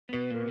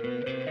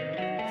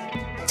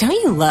Don't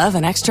you love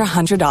an extra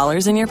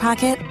 $100 in your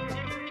pocket?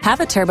 Have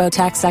a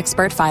TurboTax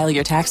expert file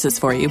your taxes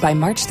for you by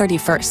March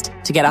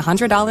 31st to get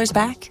 $100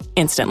 back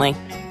instantly.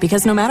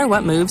 Because no matter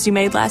what moves you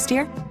made last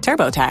year,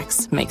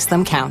 TurboTax makes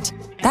them count.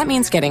 That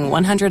means getting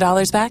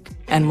 $100 back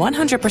and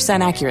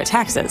 100% accurate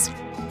taxes,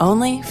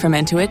 only from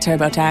Intuit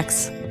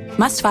TurboTax.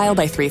 Must file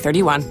by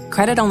 3/31.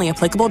 Credit only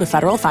applicable to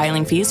federal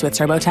filing fees with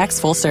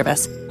TurboTax full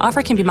service.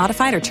 Offer can be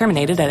modified or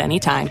terminated at any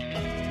time.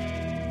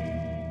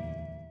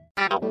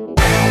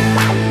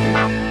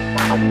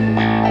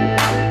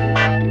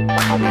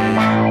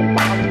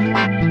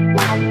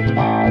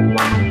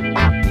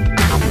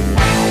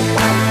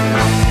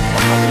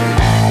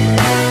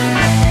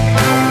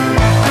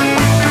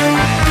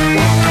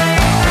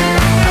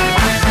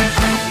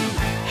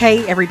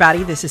 Hey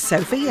everybody, this is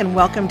Sophie and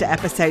welcome to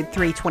episode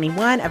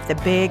 321 of the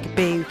Big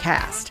Boo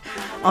Cast.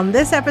 On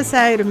this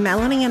episode,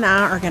 Melanie and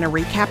I are going to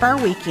recap our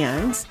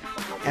weekends,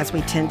 as we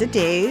tend to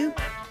do,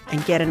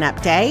 and get an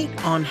update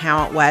on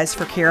how it was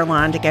for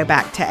Caroline to go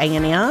back to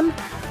A&M.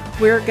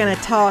 We're going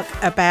to talk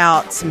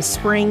about some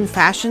spring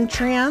fashion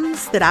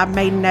trends that I've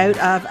made note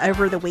of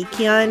over the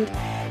weekend,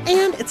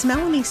 and it's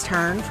Melanie's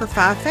turn for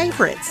 5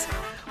 favorites.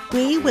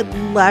 We would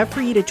love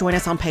for you to join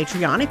us on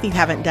Patreon if you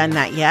haven't done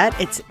that yet.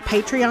 It's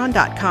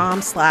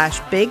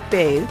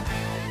patreon.com/bigboo.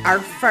 Our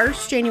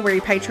first January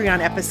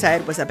Patreon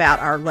episode was about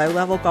our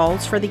low-level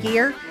goals for the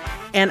year.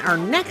 And our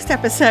next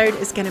episode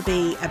is going to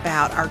be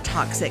about our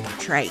toxic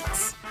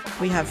traits.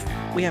 We have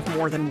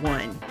more than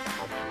one.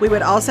 We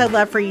would also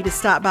love for you to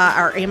stop by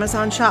our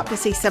Amazon shop to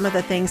see some of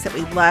the things that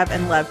we love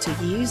and love to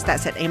use.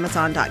 That's at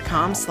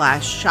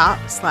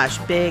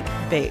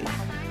amazon.com/shop/bigboo.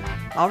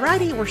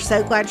 Alrighty, we're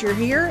so glad you're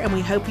here, and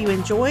we hope you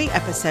enjoy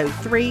episode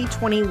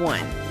 321.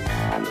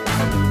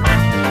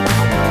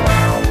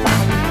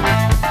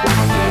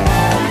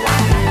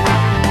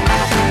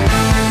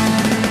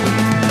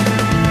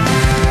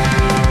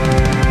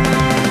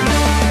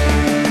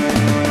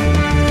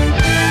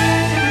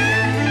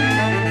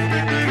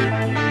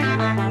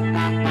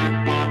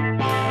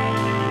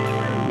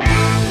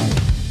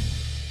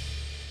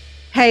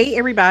 Hey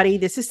everybody,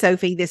 this is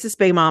Sophie. This is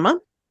Boo Mama.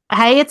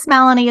 Hey, it's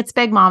Melanie. It's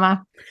Big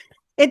Mama.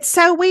 It's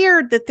so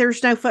weird that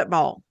there's no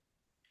football.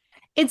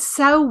 It's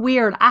so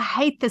weird. I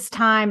hate this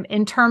time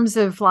in terms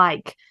of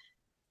like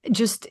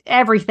just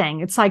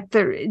everything. It's like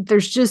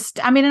there's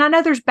just, I mean, and I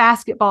know there's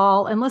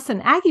basketball, and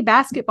listen, Aggie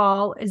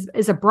basketball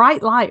is a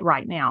bright light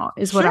right now,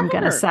 is what I'm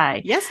going to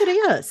say. Yes, it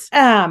is.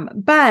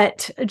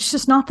 But it's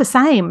just not the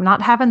same,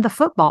 not having the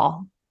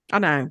football. I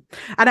know.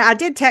 I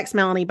did text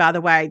Melanie, by the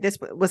way. This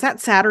was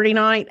that Saturday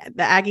night.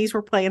 The Aggies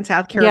were playing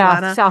South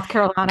Carolina. Yeah, South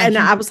Carolina. And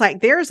I was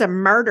like, there's a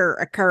murder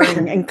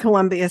occurring in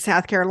Columbia,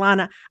 South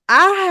Carolina.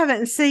 I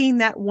haven't seen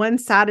that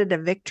one-sided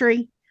of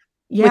victory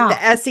with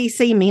the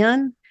SEC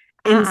men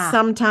in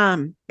some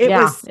time.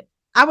 I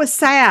was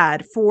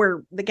sad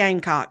for the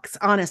Gamecocks,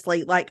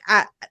 honestly. Like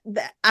I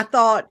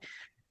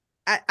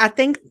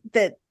think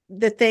that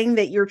the thing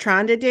that you're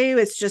trying to do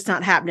is just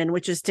not happening,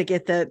 which is to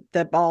get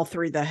the ball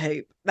through the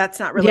hoop.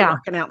 That's not really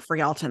working out for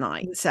y'all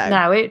tonight. So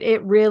no,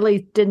 it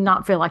really did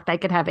not feel like they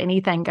could have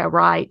anything go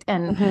right.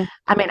 And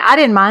I mean, I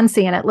didn't mind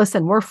seeing it.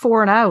 Listen, we're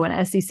 4-0 in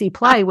SEC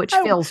play, which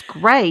feels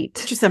great.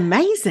 Which is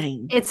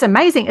amazing. It's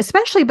amazing,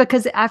 especially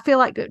because I feel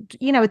like,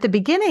 you know, at the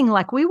beginning,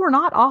 like we were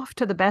not off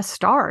to the best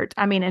start.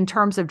 I mean, in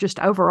terms of just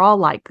overall,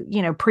 like,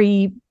 you know,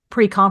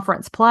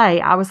 pre-conference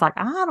play, I was like,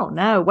 I don't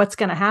know what's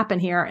going to happen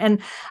here.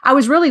 And I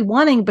was really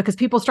wanting, because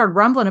people started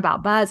rumbling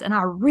about Buzz, and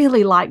I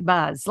really like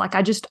Buzz. Like,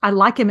 I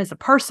like him as a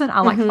person.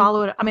 I like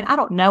following. I mean, I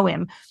don't know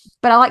him,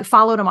 but I like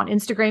followed him on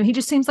Instagram. He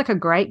just seems like a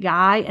great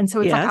guy. And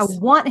so it's like, I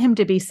want him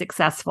to be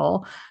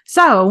successful.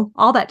 So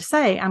all that to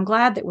say, I'm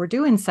glad that we're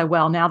doing so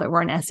well now that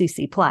we're in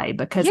SEC play,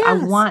 because I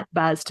want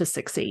Buzz to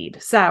succeed.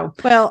 So,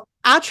 well,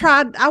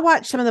 I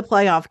watched some of the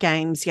playoff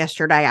games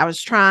yesterday. I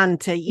was trying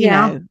to, you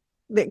know,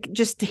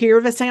 just to hear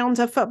the sounds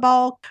of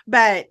football,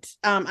 but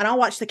and I'll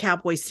watch the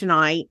Cowboys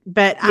tonight,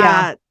 but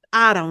I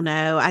don't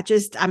know. I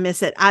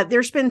miss it.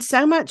 There's been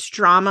so much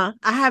drama.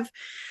 I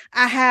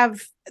have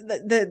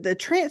the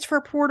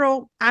transfer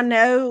portal, I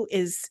know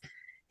is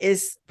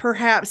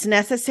perhaps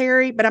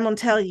necessary, but I'm going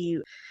to tell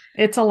you,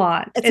 it's a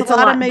lot. It's a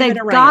lot of moving around.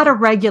 They've got to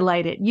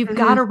regulate it. You've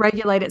got to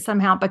regulate it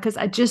somehow, because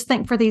I just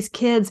think for these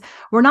kids,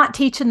 we're not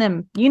teaching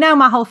them, you know,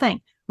 my whole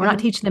thing. We're not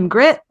teaching them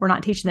grit. We're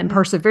not teaching them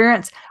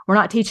perseverance. We're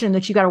not teaching them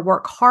that you got to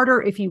work harder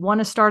if you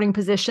want a starting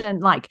position.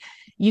 Like,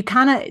 you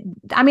kind of,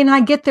 I mean, I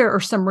get there are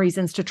some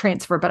reasons to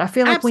transfer, but I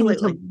feel like we need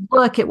to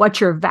look at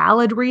what your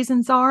valid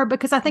reasons are,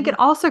 because I think it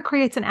also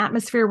creates an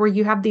atmosphere where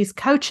you have these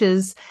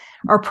coaches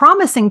are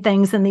promising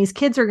things, and these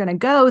kids are going to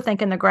go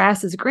thinking the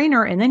grass is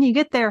greener, and then you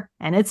get there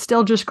and it's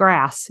still just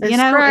grass. It's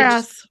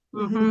grass.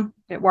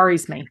 It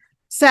worries me.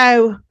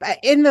 So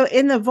in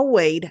the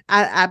void,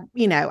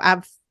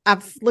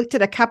 I've looked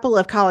at a couple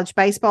of college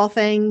baseball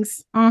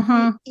things.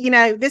 You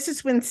know, this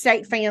is when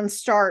state fans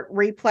start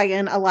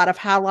replaying a lot of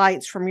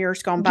highlights from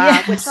years gone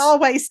by, which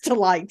always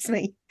delights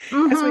me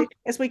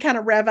as we kind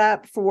of rev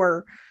up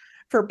for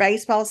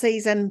baseball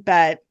season.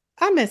 But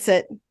I miss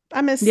it.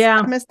 I miss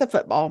the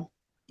football.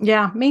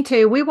 Yeah, me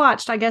too.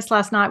 I guess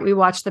last night we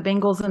watched the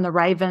Bengals and the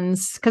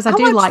Ravens because I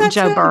do watched like that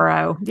Joe too.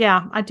 Burrow.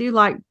 Yeah, I do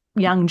like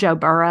young Joe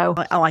Burrow.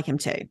 I like him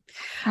too.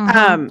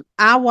 Mhm.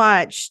 I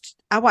watched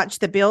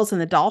the Bills and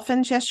the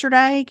Dolphins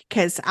yesterday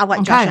because I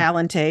like Josh Okay.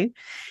 Allen too.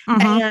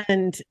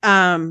 Mhm.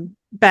 And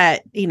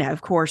but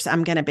of course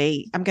I'm gonna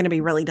be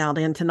really dialed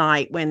in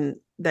tonight when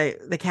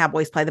the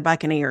Cowboys play the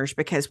Buccaneers,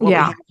 because what we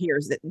Yeah, have here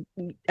is that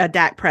a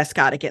Dak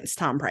Prescott against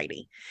Tom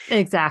Brady.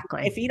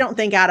 exactly. If you don't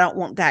think I don't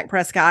want Dak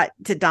Prescott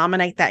to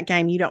dominate that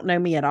game, you don't know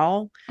me at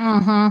all.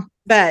 Mhm.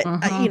 But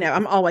Mhm.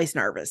 I'm always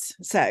nervous.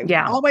 So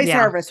Yeah. always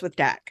Yeah. nervous with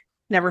Dak.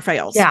 Never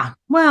fails. Yeah.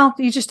 Well,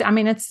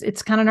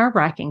 it's kind of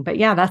nerve-wracking, but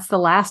yeah, that's the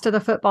last of the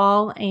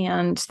football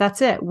and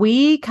that's it.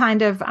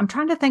 I'm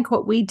trying to think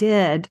what we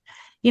did.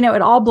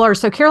 It all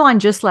blurs. So Caroline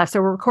just left. So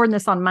we're recording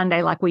this on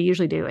Monday like we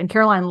usually do. And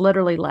Caroline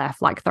literally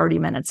left like 30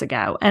 minutes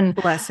ago. And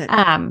Bless it.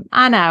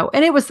 I know.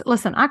 And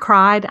listen, I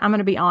cried. I'm going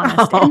to be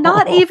honest. And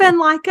not even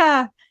like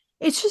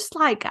it's just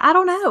like, I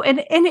don't know.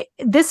 And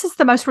this is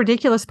the most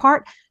ridiculous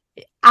part.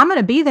 I'm going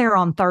to be there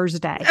on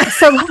Thursday.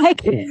 So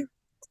like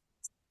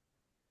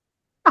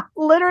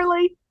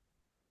literally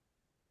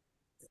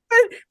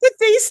But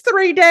these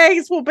 3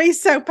 days will be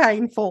so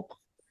painful.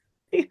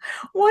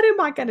 what am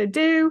I going to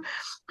do?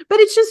 But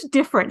it's just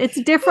different. It's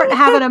different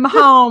having them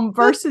home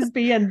versus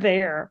being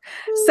there.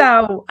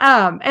 So,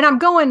 and I'm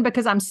going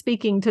because I'm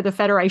speaking to the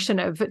Federation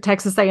of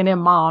Texas A&M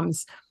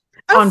Moms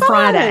on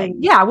Friday.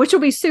 Yeah, which will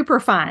be super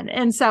fun.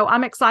 And so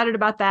I'm excited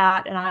about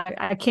that. And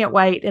I can't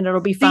wait. And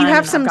it'll be fun. Do you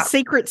have And some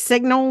secret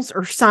signals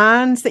or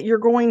signs that you're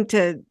going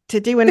to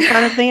do in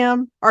front of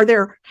them? Are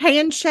there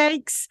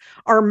handshakes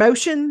or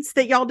motions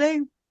that y'all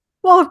do?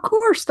 Well, of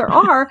course there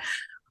are,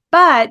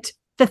 but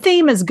the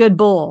theme is good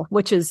bull,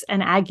 which is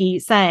an Aggie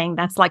saying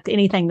that's like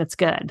anything that's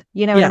good.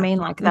 You know what I mean?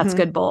 Like that's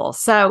good bull.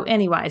 So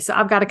anyway, so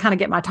I've got to kind of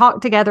get my talk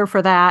together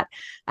for that.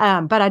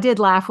 But I did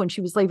laugh when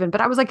she was leaving,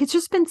 but I was like, it's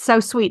just been so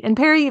sweet. And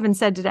Perry even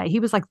said today, he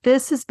was like,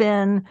 this has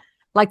been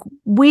like,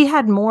 we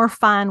had more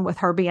fun with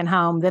her being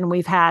home than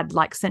we've had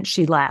like since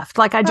she left.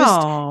 Like I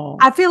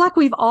feel like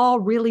we've all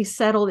really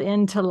settled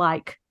into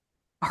like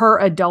her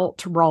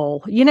adult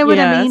role. You know what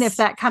I mean? If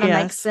that kind of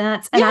makes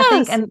sense. And I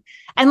think,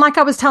 and like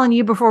I was telling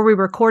you before we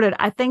recorded,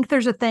 I think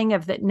there's a thing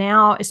of that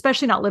now,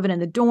 especially not living in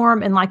the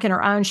dorm and like in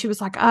her own, she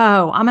was like,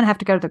 oh, I'm going to have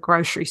to go to the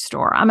grocery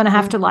store. I'm going to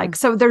have to like,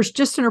 so there's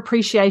just an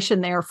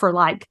appreciation there for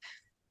like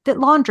that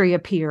laundry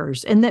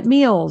appears and that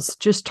meals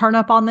just turn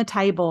up on the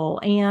table.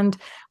 And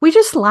we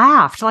just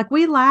laughed. Like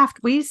we laughed.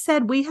 We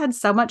said we had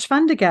so much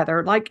fun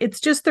together. Like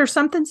it's just, there's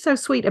something so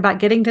sweet about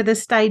getting to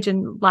this stage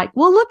and like,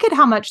 well, look at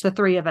how much the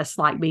three of us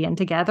like being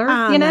together,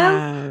 I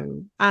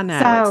know.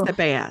 So, it's the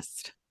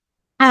best.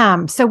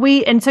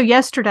 So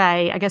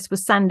yesterday, I guess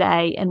was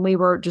Sunday, and we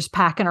were just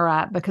packing her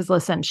up because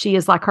listen, she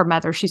is like her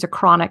mother. She's a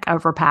chronic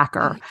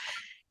overpacker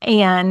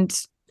and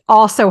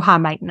also high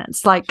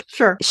maintenance. Like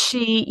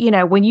she,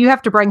 when you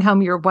have to bring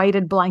home your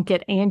weighted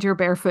blanket and your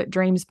barefoot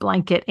dreams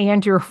blanket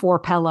and your 4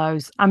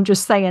 pillows, I'm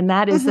just saying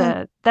that is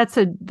that's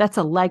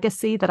a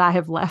legacy that I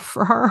have left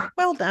for her.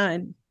 Well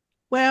done.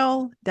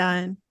 Well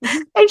done.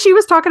 And she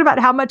was talking about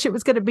how much it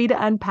was going to be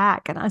to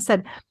unpack. And I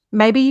said,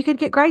 maybe you could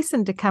get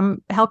Grayson to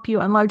come help you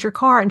unload your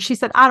car. And she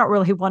said, I don't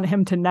really want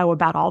him to know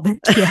about all that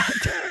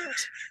yet.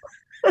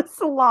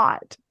 That's a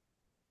lot.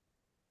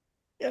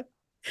 Yeah.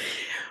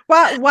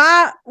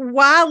 Why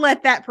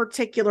let that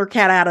particular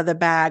cat out of the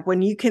bag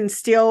when you can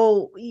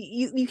still,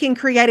 you can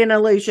create an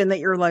illusion that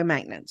you're low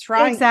maintenance,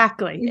 right?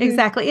 Exactly.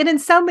 Exactly. And in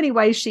so many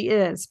ways she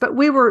is, but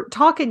we were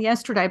talking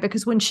yesterday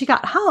because when she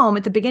got home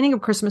at the beginning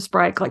of Christmas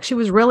break, like she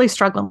was really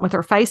struggling with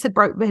her face had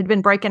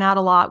been breaking out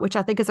a lot, which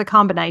I think is a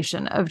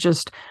combination of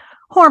just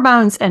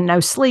hormones and no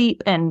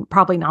sleep and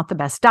probably not the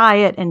best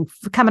diet and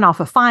coming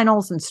off of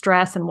finals and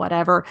stress and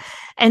whatever.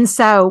 And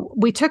so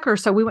we took her.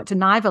 So we went to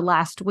NIVA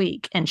last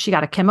week and she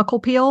got a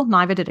chemical peel.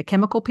 NIVA did a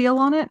chemical peel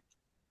on it.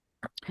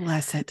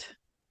 Bless it.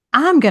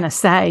 I'm going to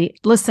say,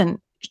 listen,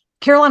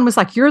 Caroline was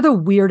like, you're the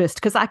weirdest.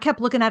 Cause I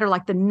kept looking at her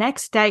like the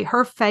next day,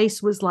 her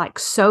face was like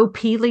so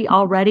peely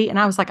already. And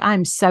I was like,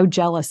 I'm so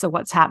jealous of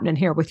what's happening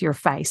here with your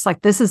face.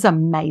 Like, this is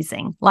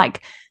amazing.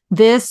 Like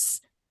this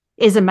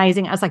is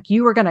amazing. I was like,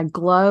 you are going to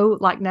glow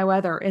like no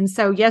other. And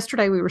so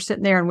yesterday we were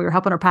sitting there and we were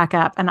helping her pack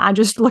up. And I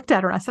just looked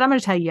at her and I said, I'm going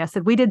to tell you, I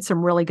said, we did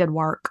some really good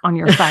work on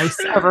your face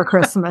over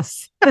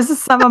Christmas. This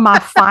is some of my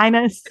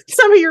finest.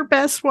 Some of your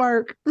best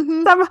work.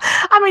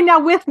 Mm-hmm. Now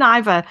with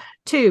NIVA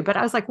too, but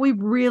I was like, we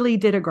really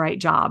did a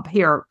great job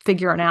here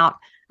figuring out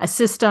a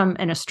system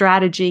and a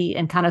strategy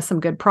and kind of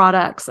some good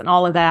products and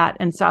all of that.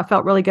 And so I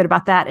felt really good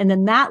about that. And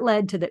then that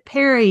led to that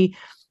Perry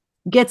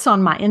gets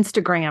on my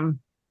Instagram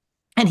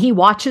and he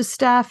watches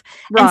stuff.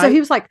 Right. And so he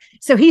was like,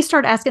 so he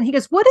started asking, he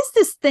goes, what is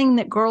this thing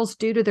that girls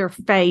do to their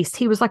face?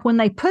 He was like, when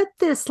they put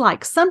this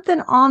like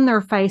something on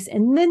their face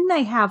and then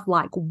they have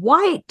like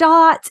white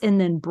dots and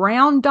then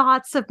brown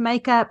dots of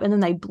makeup and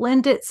then they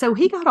blend it. So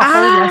he got a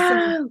whole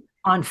lesson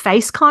on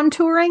face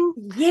contouring.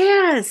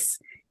 Yes.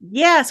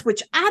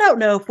 Which I don't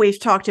know if we've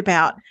talked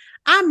about.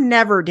 I'm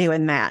never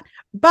doing that,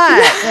 but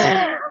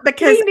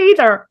because me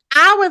neither.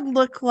 I would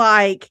look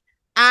like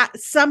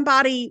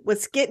somebody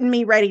was getting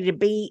me ready to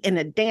be in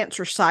a dance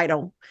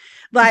recital,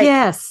 like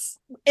yes,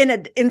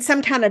 in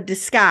some kind of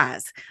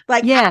disguise.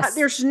 Like, yes,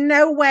 there's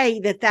no way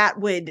that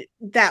would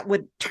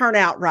turn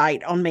out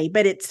right on me.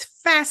 But it's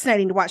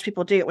fascinating to watch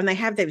people do it when they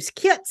have those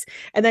kits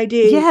and they do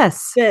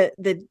yes.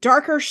 the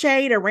darker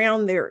shade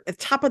around the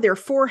top of their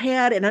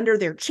forehead and under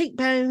their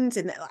cheekbones,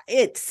 and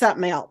it's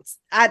something else.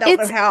 I don't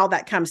know how all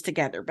that comes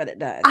together, but it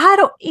does. I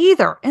don't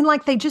either. And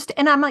like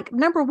and I'm like,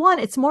 number one,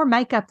 it's more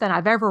makeup than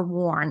I've ever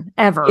worn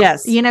ever.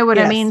 Yes. You know what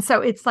I mean?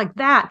 So it's like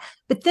that.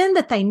 But then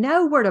that they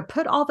know where to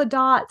put all the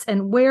dots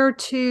and where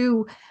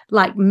to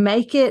like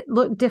make it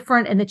look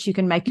different, and that you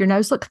can make your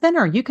nose look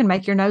thinner. You can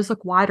make your nose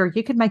look wider.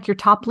 You can make your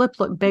top lip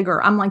look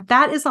bigger. I'm like,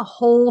 that is a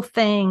whole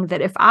thing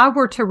that if I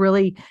were to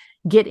really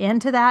get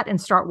into that and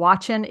start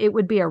watching, it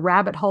would be a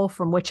rabbit hole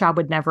from which I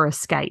would never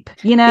escape,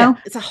 you know? Yeah,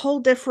 it's a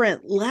whole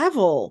different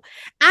level.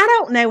 I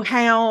don't know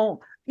how,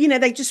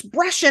 they just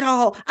brush it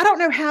all. I don't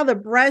know how the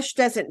brush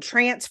doesn't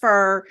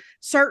transfer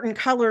certain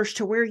colors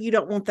to where you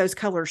don't want those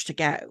colors to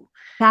go.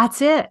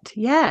 That's it.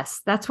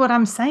 Yes. That's what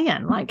I'm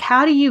saying. Like,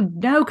 how do you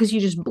know? Because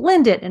you just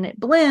blend it and it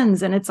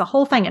blends and it's a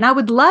whole thing. And I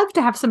would love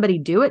to have somebody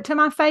do it to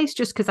my face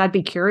just because I'd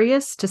be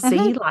curious to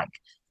see like,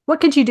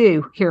 what could you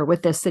do here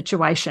with this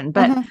situation?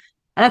 But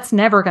that's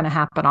never going to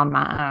happen on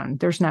my own.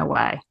 There's no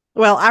way.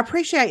 Well, I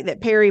appreciate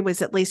that Perry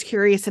was at least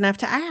curious enough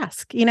to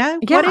ask, Yeah,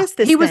 what is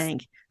this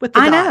thing with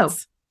the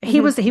dots?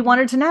 He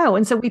wanted to know.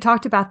 And so we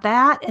talked about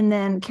that. And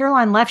then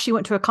Caroline left. She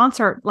went to a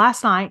concert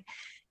last night.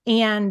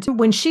 And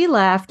when she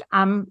left,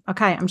 I'm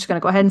just going to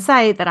go ahead and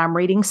say that I'm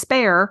reading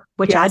Spare,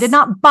 which I did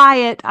not buy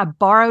it. I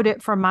borrowed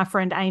it from my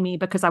friend Amy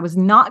because I was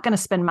not going to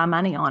spend my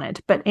money on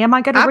it. But am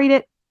I going to read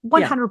it?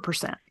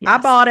 100%. Yes. I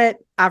bought it.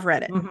 I've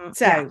read it.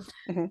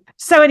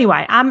 So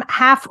anyway, I'm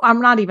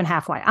not even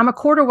halfway. I'm a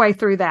quarter way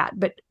through that.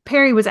 But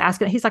Perry was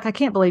asking, he's like, I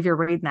can't believe you're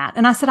reading that.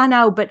 And I said, I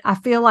know, but I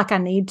feel like I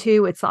need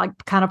to. It's like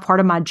kind of part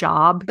of my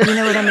job. You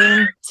know what I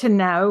mean? To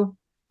know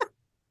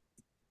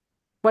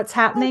what's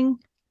happening.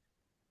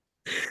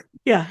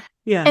 Yeah.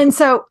 Yeah. And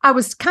so I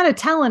was kind of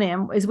telling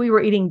him as we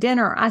were eating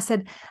dinner, I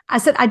said,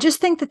 I just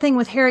think the thing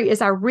with Harry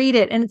is I read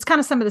it, and it's kind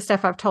of some of the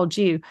stuff I've told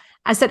you.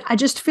 I said, I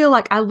just feel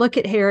like I look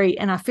at Harry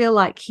and I feel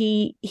like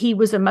he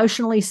was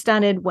emotionally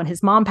stunted when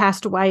his mom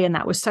passed away, and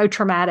that was so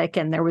traumatic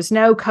and there was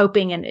no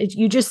coping. And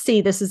you just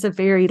see this is a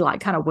very like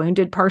kind of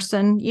wounded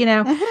person,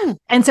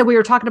 And so we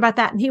were talking about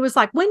that, and he was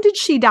like, when did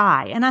she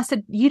die? And I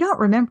said, you don't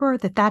remember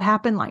that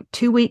happened like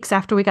 2 weeks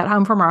after we got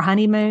home from our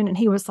honeymoon? And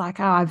he was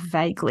like, oh, I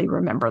vaguely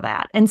remember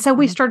that. And so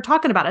we started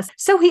talking about it.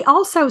 So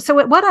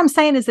what I'm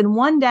saying is in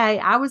one day,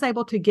 I was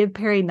able to give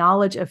Perry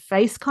knowledge of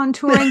face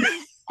contouring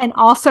and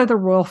also the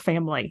royal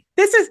family.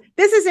 This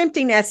is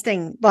empty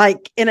nesting,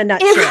 like in a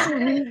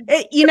nutshell.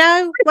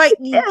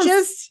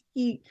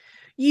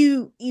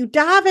 You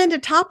dive into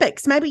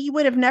topics maybe you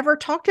would have never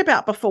talked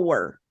about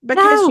before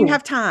because you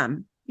have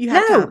time. You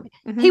have time.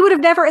 He would have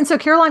never. And so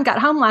Caroline got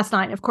home last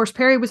night. And of course,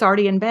 Perry was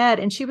already in bed,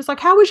 and she was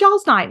like, how was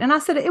y'all's night? And I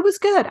said, it was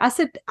good. I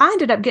said, I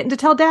ended up getting to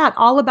tell Dad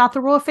all about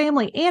the royal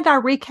family, and I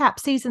recapped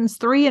seasons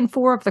 3 and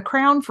 4 of The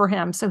Crown for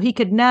him so he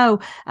could know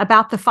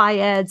about the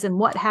Fayeds and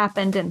what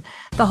happened and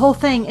the whole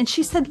thing. And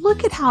she said,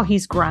 look at how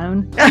he's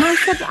grown. And I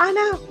said, I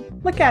know.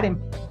 Look at him.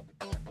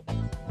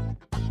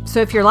 So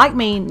if you're like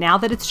me, now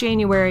that it's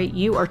January,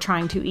 you are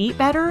trying to eat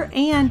better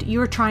and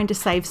you're trying to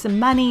save some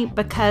money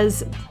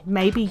because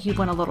maybe you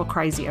went a little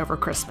crazy over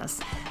Christmas.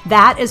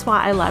 That is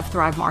why I love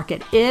Thrive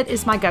Market. It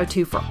is my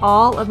go-to for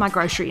all of my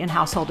grocery and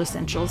household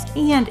essentials,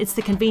 and it's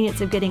the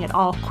convenience of getting it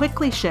all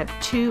quickly shipped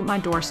to my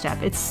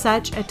doorstep. It's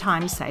such a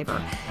time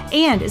saver.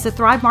 And as a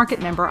Thrive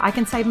Market member, I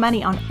can save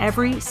money on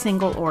every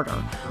single order.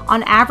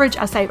 On average,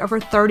 I save over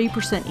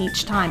 30%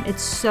 each time.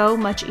 It's so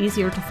much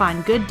easier to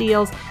find good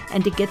deals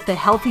and to get the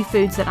healthy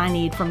foods that I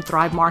need from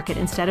Thrive Market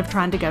instead of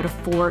trying to go to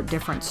 4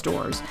 different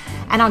stores.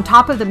 And on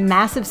top of the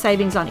massive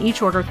savings on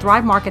each order,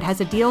 Thrive Market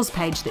has a deals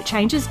page that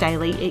changes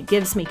daily. It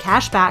gives me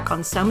cash back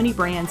on so many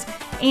brands,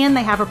 and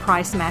they have a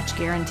price match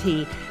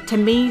guarantee. To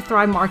me,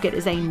 Thrive Market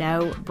is a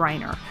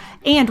no-brainer.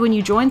 And when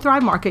you join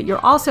Thrive Market,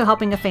 you're also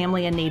helping a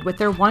family in need with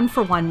their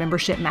 1-for-1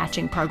 membership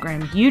matching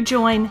program. You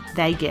join,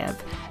 they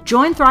give.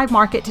 Join Thrive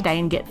Market today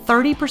and get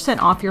 30%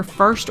 off your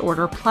first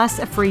order plus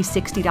a free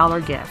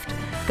 $60 gift.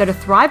 Go to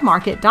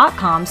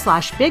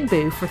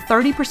thrivemarket.com/bigboo for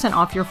 30%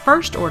 off your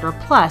first order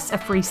plus a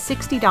free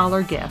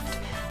 $60 gift.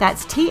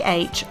 That's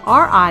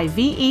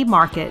THRIVE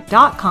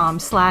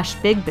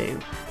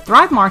market.com/bigboo.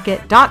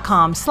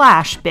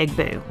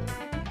 thrivemarket.com/bigboo.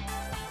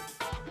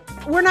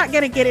 We're not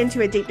going to get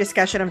into a deep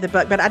discussion of the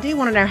book, but I do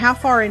want to know, how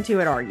far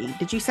into it are you?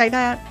 Did you say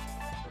that?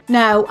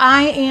 No,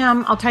 I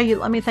am. I'll tell you,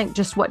 let me think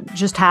just what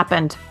just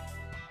happened.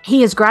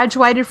 He has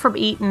graduated from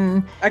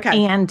Eton,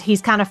 and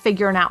he's kind of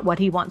figuring out what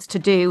he wants to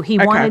do. He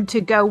wanted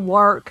to go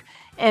work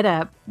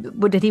at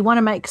did he want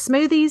to make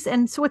smoothies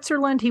in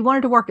Switzerland? He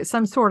wanted to work at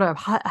some sort of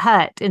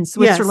hut in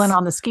Switzerland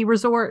on the ski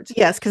resort.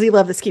 Yes, because he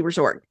loved the ski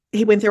resort.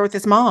 he went there with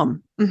his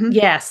mom. Mm-hmm.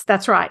 Yes,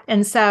 that's right.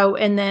 And so,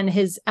 and then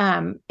his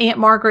Aunt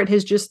Margaret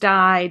has just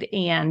died,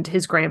 and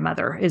his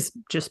grandmother is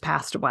just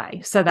passed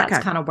away. So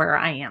that's kind of where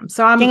I am.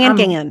 So I'm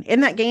Gan.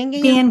 Isn't that Gan?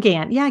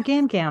 Gan. Yeah,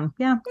 Gan.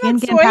 Yeah, Gan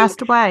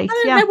passed away.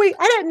 I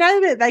didn't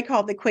know that they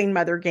called the Queen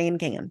Mother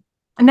Gan.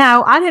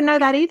 No, I didn't know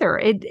that either.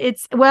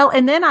 It's well,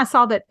 and then I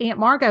saw that Aunt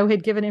Margot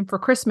had given him for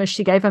Christmas.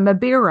 She gave him a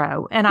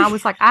bureau, and I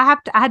was like, I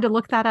had to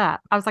look that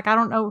up. I was like, I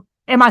don't know.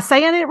 Am I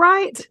saying it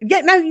right?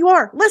 Yeah, no, you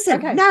are.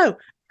 Listen, no.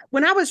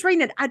 When I was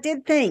reading it, I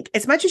did think,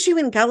 as much as you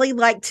and Gully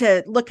like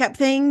to look up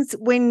things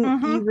when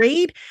you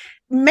read,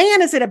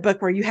 man, is it a book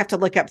where you have to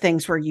look up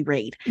things where you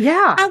read.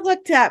 Yeah. I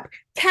looked up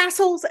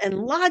castles and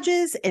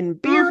lodges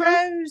and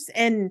bureaus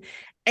and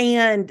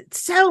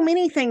so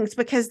many things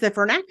because the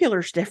vernacular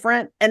is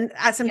different. And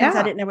sometimes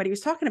I didn't know what he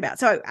was talking about.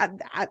 So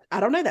I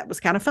don't know. That was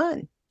kind of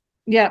fun.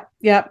 Yep.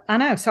 I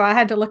know. So I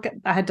had to look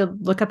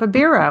up a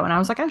bureau, and I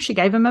was like, oh, she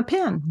gave him a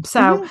pen.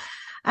 So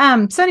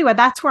so anyway,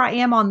 that's where I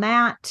am on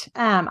that.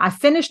 I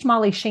finished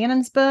Molly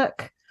Shannon's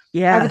book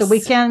over the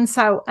weekend.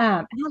 So,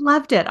 and I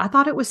loved it. I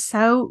thought it was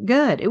so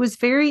good. It was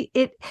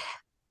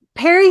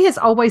Perry has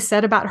always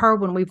said about her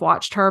when we've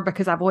watched her,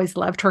 because I've always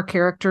loved her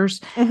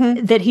characters,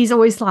 that he's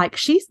always like,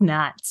 she's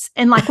nuts.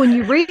 And like, when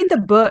you read the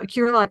book,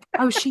 you're like,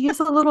 oh, she is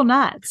a little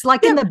nuts,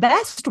 like in the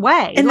best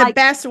way. In the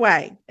best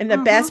way, in the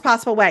best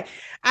possible way.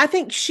 I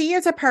think she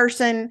is a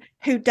person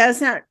who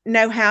does not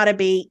know how to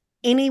be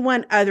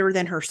anyone other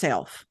than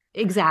herself.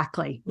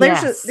 Exactly.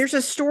 There's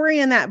a story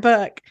in that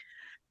book,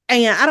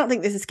 and I don't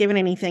think this is giving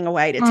anything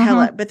away to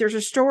tell it, but there's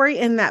a story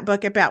in that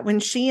book about when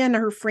she and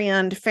her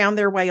friend found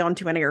their way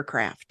onto an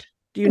aircraft.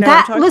 Do you know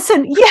that?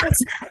 Listen, yes,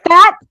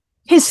 that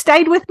has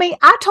stayed with me.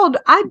 I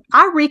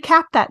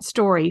recapped that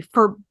story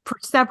for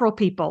several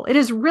people. It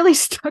has really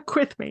stuck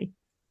with me.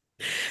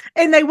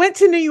 And they went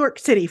to New York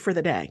City for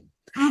the day.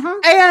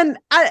 And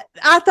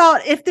I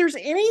thought, if there's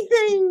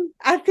anything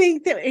I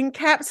think that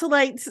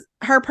encapsulates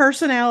her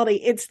personality,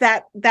 it's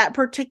that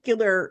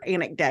particular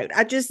anecdote.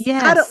 I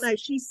don't know.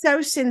 She's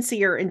so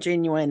sincere and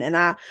genuine. And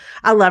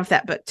I love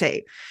that book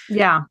too.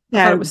 Yeah.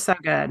 I thought it was so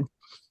good.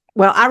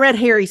 Well, I read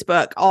Harry's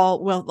book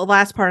the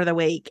last part of the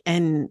week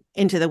and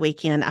into the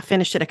weekend. I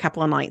finished it a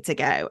couple of nights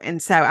ago.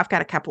 And so I've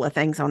got a couple of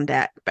things on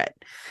deck, but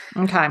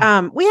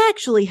we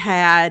actually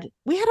had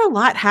a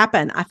lot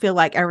happen, I feel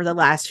like, over the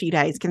last few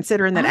days,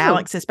 considering that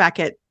Alex is back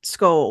at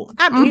school.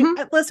 I mean,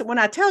 listen, when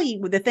I tell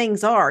you what the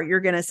things are, you're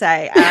going to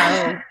say,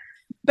 oh,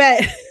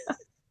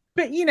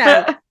 but you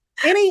know,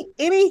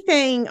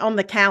 anything on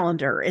the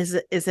calendar is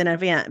an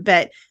event.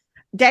 But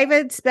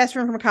David's best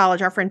friend from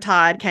college, our friend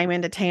Todd, came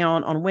into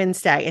town on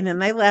Wednesday, and then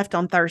they left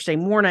on Thursday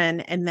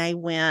morning, and they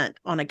went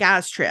on a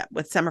guys trip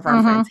with some of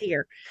our friends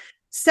here.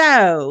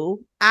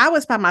 So I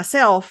was by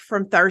myself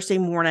from Thursday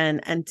morning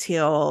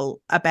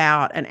until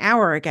about an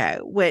hour ago,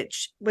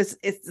 which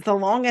it's the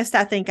longest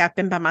I think I've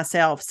been by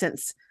myself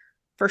since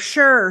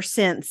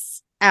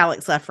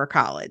Alex left for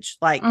college,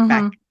 like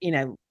back,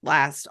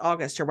 last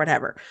August or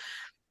whatever.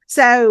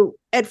 So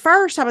at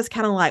first I was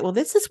kind of like, well,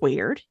 this is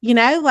weird,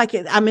 like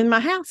I'm in my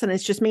house and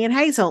it's just me and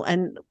Hazel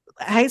and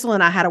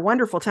I had a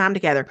wonderful time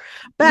together.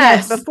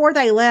 But before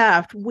they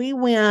left, we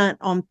went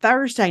on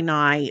Thursday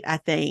night. I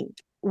think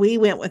we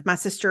went with my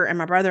sister and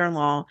my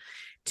brother-in-law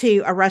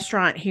to a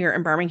restaurant here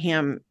in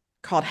Birmingham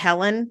called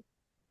Helen,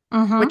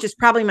 which is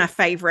probably my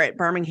favorite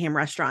Birmingham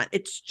restaurant.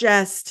 It's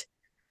just,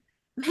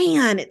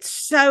 man, it's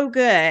so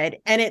good.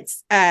 And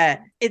it's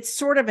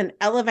sort of an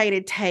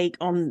elevated take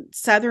on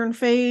Southern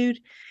food.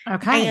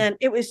 Okay. And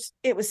it was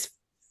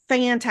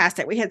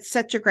fantastic. We had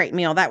such a great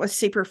meal. That was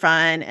super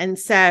fun. And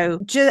so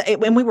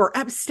when we were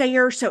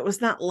upstairs, so it was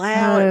not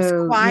loud, it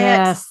was quiet.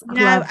 Yes,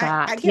 love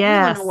that. I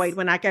get really annoyed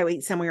when I go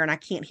eat somewhere and I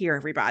can't hear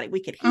everybody.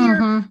 We could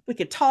hear, we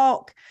could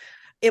talk.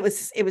 It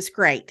was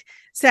great.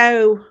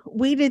 So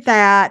we did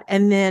that.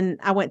 And then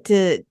I went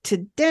to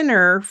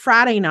dinner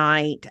Friday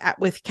night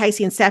with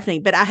Casey and Stephanie.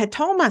 But I had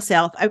told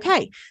myself,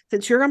 okay,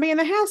 since you're going to be in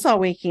the house all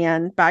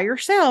weekend by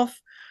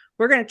yourself,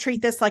 we're going to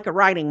treat this like a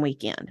writing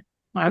weekend.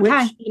 Okay.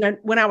 Which,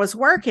 when I was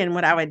working,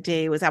 what I would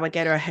do is I would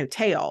go to a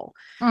hotel.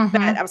 But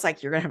I was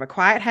like, you're going to have a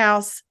quiet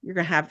house. You're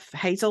going to have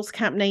Hazel's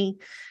company.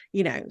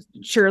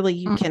 Surely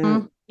you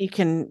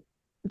can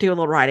do a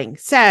little writing.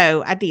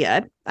 So I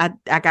did.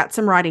 I got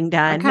some writing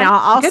done. Okay. Now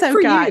I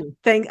also got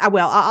things. I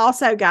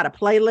also got a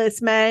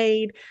playlist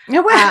made.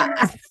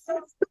 I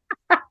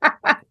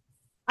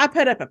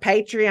put up a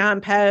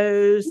Patreon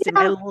post and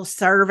did a little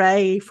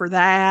survey for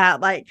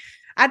that. Like,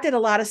 I did a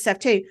lot of stuff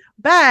too,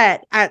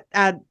 but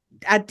I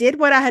did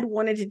what I had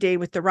wanted to do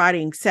with the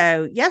writing.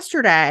 So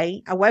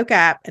yesterday I woke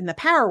up and the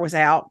power was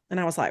out, and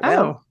I was like,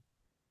 well,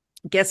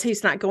 guess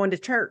who's not going to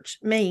church?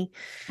 Me.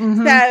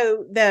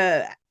 So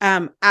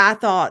I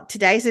thought,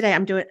 today's the day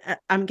I'm going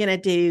to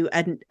do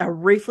a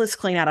ruthless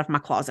clean out of my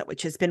closet,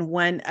 which has been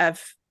one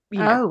of,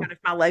 kind of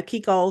my low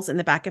key goals in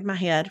the back of my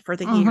head for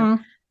the year.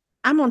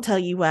 I'm going to tell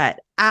you what,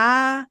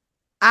 I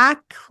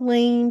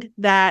cleaned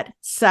that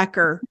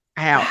sucker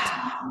out.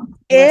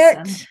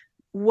 It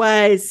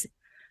was,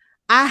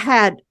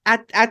 I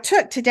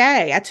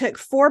took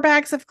 4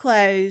 bags of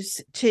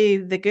clothes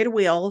to the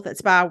Goodwill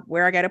that's by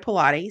where I go to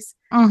Pilates.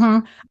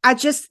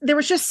 There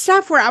was just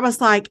stuff where I was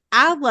like,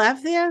 I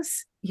love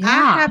this. Yeah.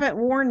 I haven't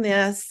worn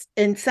this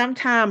in some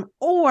time,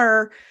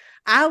 or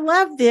I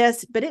love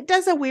this, but it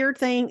does weird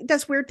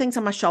things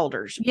on my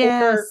shoulders.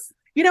 Yes. Or,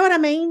 you know what I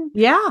mean?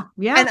 Yeah.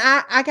 Yeah. And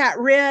I got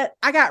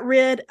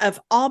rid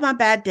of all my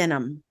bad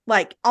denim.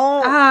 Like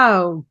all.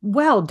 Oh,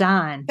 well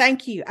done.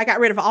 Thank you. I got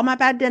rid of all my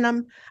bad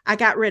denim. I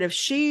got rid of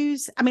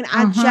shoes. I mean,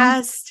 I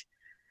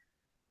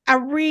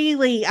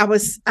really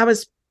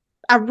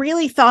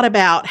thought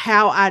about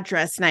how I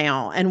dress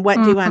now and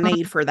what do I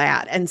need for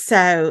that. And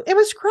so it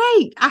was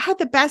great. I had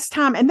the best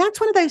time. And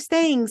that's one of those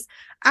things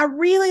I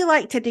really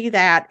like to do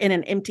that in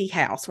an empty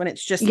house when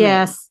it's just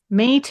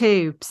me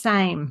too.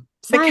 Same.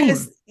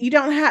 Because you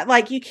don't have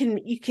like, you can,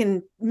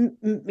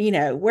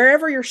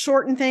 wherever you're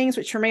sorting things,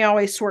 which for me, I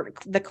always sort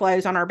the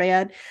clothes on our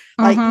bed.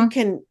 Like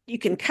you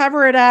can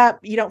cover it up.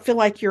 You don't feel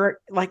like you're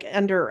like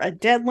under a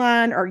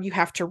deadline or you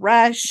have to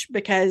rush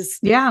because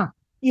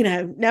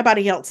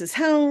nobody else is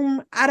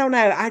home. I don't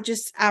know.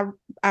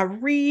 I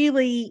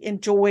really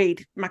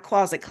enjoyed my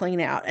closet clean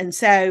out. And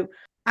so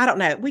I don't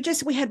know. We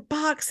had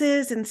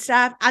boxes and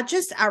stuff. I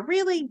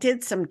really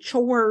did some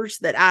chores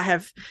that I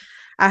have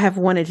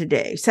wanted to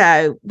do.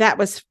 So that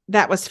was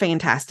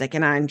fantastic.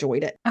 And I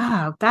enjoyed it.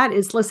 Oh,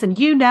 listen,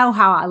 you know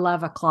how I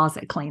love a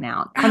closet clean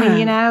out. I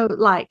mean,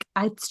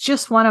 it's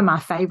just one of my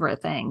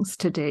favorite things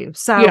to do.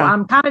 So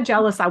I'm kind of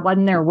jealous I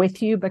wasn't there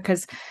with you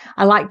because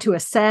I like to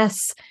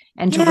assess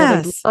and to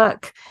really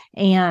look.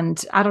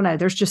 And I don't know,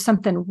 there's just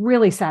something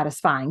really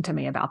satisfying to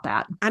me about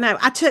that. I know.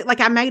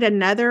 I made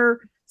another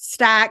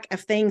stack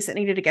of things that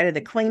needed to go to the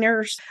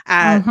cleaners.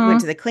 I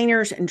went to the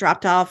cleaners and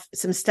dropped off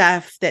some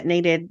stuff that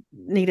needed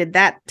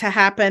that to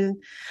happen.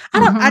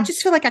 I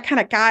just feel like I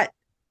kind of got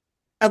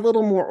a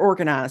little more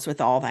organized with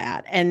all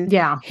that. And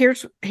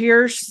here's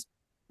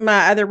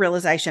my other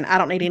realization. I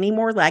don't need any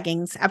more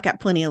leggings. I've got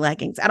plenty of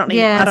leggings. I don't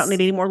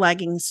need any more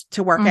leggings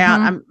to work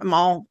out. I'm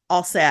all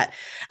set.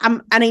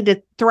 I need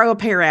to throw a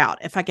pair out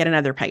if I get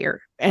another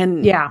pair.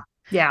 And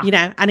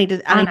I need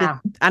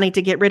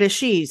to get rid of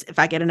shoes if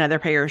I get another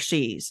pair of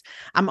shoes.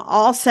 I'm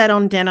all set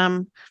on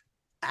denim.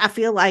 I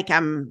feel like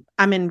I'm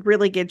in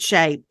really good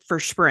shape for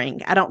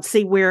spring. I don't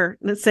see where,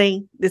 this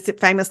is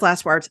famous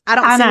last words. I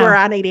don't see where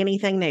I need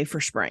anything new for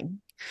spring.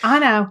 I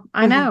know.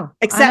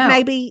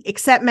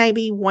 Except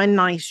maybe one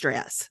nice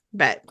dress,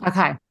 but.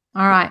 Okay.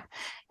 All right.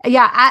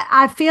 Yeah.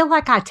 I feel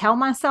like I tell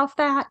myself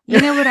that,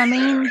 you know what I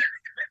mean?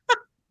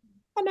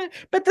 I know,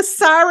 but the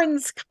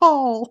sirens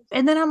call.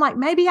 And then I'm like,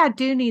 maybe I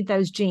do need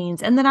those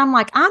jeans. And then I'm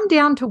like, I'm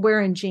down to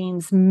wearing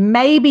jeans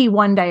maybe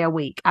one day a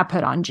week. I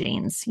put on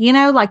jeans,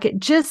 like it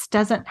just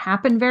doesn't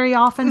happen very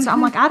often. So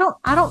I'm like, I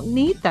don't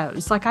need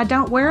those. Like,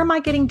 where am I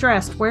getting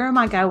dressed? Where am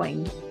I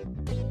going?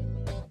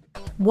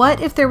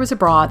 What if there was a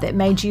bra that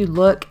made you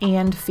look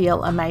and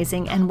feel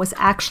amazing and was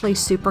actually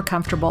super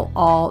comfortable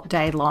all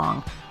day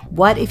long?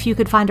 What if you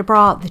could find a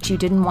bra that you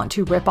didn't want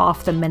to rip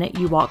off the minute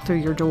you walk through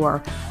your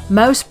door?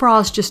 Most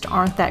bras just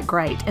aren't that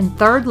great, and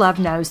Third Love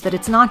knows that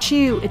it's not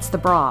you, it's the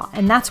bra.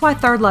 And that's why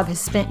Third Love has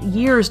spent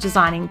years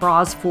designing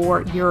bras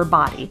for your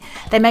body.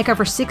 They make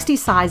over 60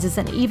 sizes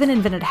and even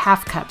invented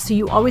half cups, so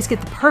you always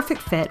get the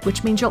perfect fit,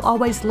 which means you'll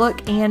always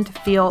look and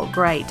feel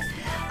great.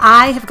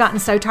 I have gotten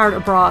so tired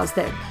of bras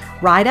that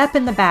right up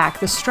in the back,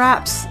 the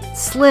straps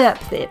slip,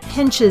 it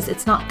pinches,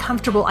 it's not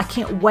comfortable. I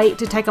can't wait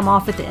to take them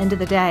off at the end of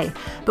the day.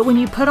 But when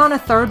you put on a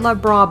Third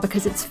Love bra,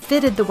 because it's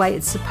fitted the way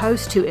it's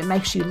supposed to, it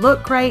makes you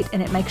look great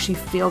and it makes you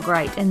feel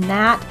great. And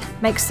that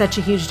makes such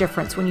a huge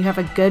difference when you have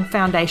a good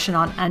foundation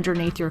on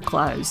underneath your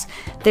clothes.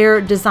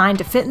 They're designed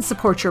to fit and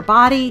support your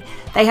body.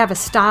 They have a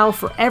style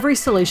for every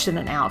solution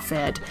and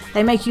outfit.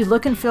 They make you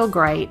look and feel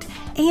great.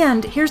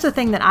 And here's the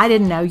thing that I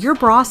didn't know, your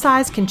bra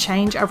size can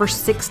change over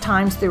 6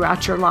 times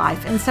throughout your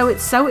life. And so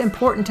it's so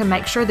important to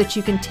make sure that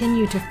you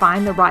continue to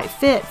find the right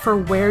fit for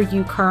where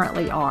you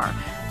currently are.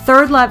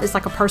 Third Love is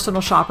like a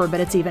personal shopper, but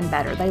it's even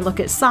better. They look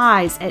at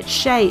size, at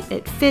shape,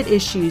 at fit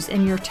issues,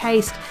 and your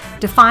taste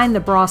to find the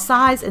bra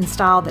size and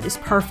style that is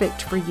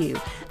perfect for you.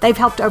 They've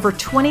helped over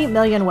 20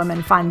 million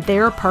women find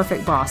their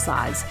perfect bra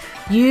size.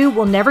 You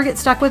will never get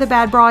stuck with a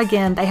bad bra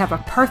again. They have a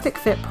perfect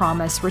fit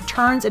promise.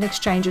 Returns and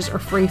exchanges are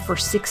free for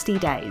 60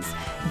 days.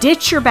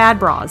 Ditch your bad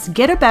bras.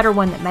 Get a better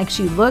one that makes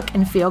you look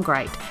and feel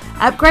great.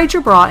 Upgrade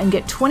your bra and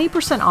get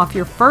 20% off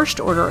your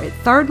first order at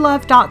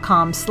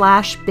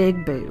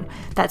thirdlove.com/bigboo.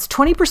 That's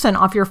 20%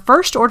 off your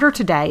first order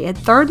today at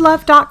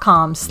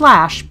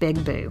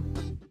thirdlove.com/bigboo.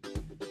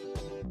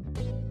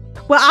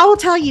 Well, I will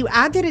tell you,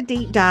 I did a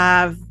deep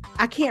dive.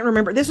 I can't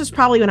remember. This was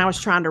probably when I was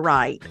trying to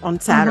write on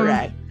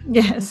Saturday.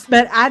 Yes.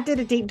 But I did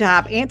a deep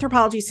dive.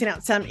 Anthropologie sent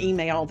out some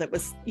email that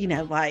was,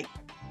 like,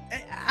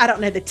 I don't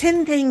know, the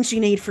 10 things you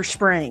need for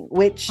spring,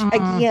 which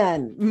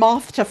again,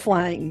 moth to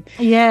flame.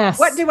 Yes.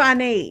 What do I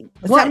need?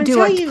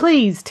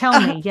 Please tell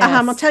me. Yes.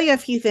 I'm going to tell you a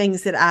few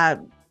things that I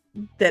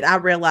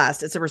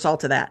realized as a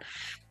result of that.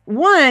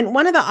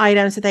 One of the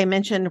items that they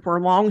mentioned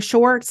were long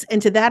shorts.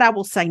 And to that, I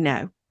will say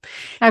no.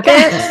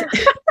 Okay.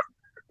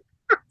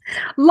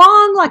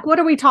 Long, like what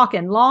are we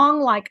talking? Long,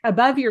 like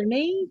above your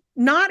knee?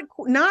 Not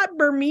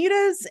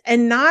Bermudas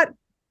and not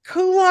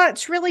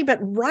culottes really, but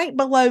right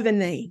below the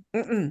knee.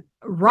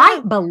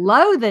 Right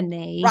below the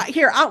knee. Right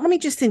here. Let me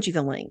just send you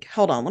the link.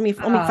 Hold on. Let me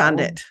find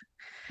it.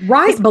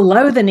 Right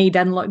below the kney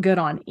doesn't look good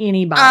on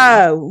anybody.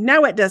 Oh,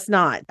 no, it does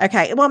not.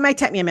 Okay. Well, it may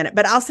take me a minute,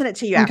 but I'll send it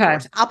to you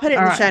afterwards. I'll put it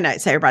in the show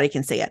notes so everybody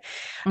can see it.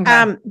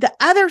 Okay. The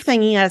other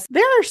thing is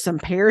there are some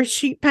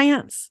parachute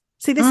pants.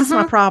 See, this is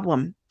my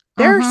problem.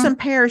 There are some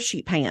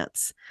parachute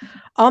pants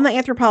on the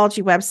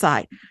Anthropologie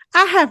website.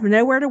 I have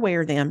nowhere to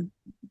wear them.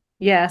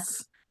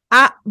 Yes.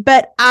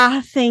 But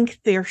I think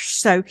they're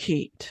so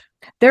cute.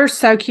 They're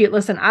so cute.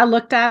 Listen, I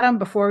looked at them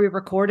before we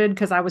recorded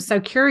because I was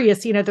so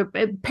curious. You know,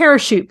 the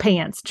parachute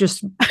pants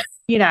just,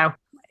 you know,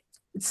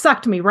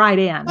 sucked me right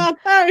in.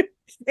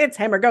 It's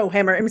Hammer, go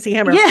Hammer, MC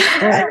Hammer.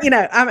 Yeah. You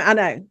know, I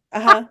know.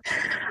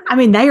 I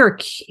mean, they are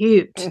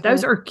cute.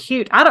 Those are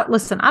cute. I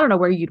don't know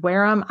where you'd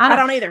wear them. I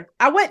don't either.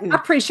 I wouldn't. I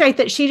appreciate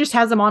that she just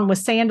has them on with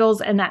sandals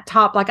and that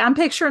top. Like I'm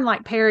picturing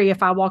like Perry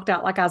if I walked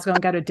out like I was going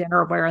to go to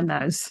dinner wearing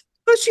those.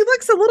 Well, she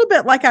looks a little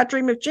bit like I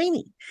Dream of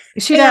Jeannie.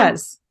 She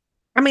does.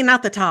 I mean,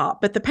 not the top,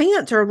 but the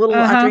pants are a little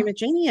I Dream of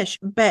Jeannie-ish.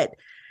 But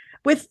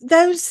with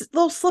those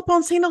little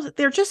slip-on sandals,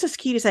 they're just as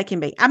cute as they can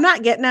be. I'm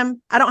not getting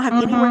them. I don't have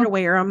anywhere to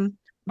wear them.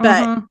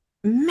 But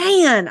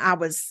man, I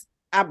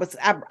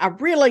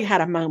really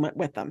had a moment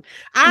with them.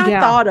 I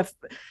thought of,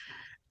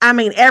 I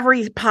mean,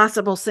 every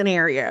possible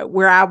scenario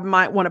where I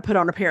might want to put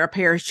on a pair of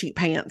parachute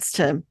pants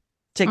to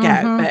go,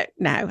 but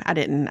no, I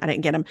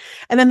didn't get them.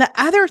 And then the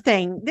other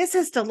thing, this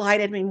has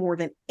delighted me more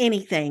than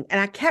anything, and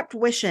I kept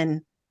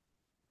wishing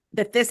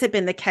that this had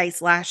been the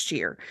case last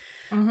year,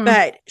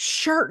 but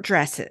shirt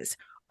dresses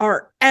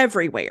are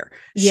everywhere.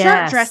 Yes.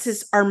 Shirt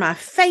dresses are my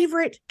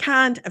favorite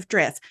kind of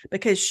dress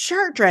because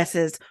shirt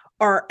dresses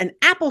are an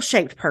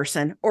apple-shaped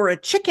person or a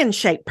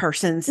chicken-shaped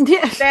person's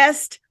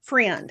best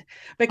friend,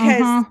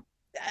 because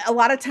a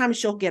lot of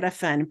times you'll get a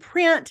fun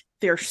print.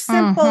 They're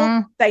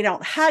simple. They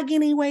don't hug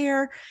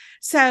anywhere.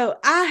 So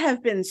I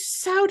have been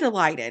so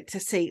delighted to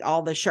see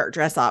all the shirt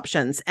dress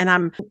options, and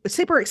I'm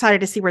super excited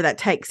to see where that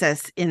takes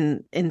us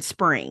in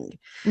spring.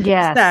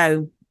 Yeah.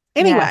 So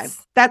anyway,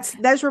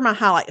 those were my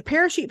highlights.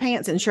 Parachute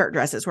pants and shirt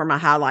dresses were my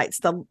highlights.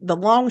 The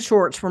long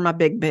shorts were my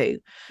big boo.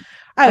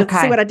 Oh,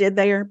 see what I did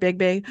there? Big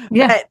boo.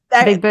 Yeah.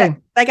 Big boo.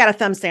 They got a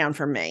thumbs down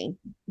from me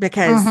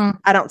because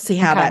I don't see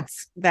how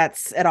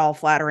that's at all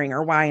flattering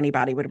or why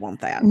anybody would want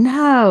that.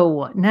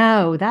 No,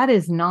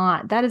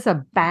 that's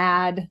a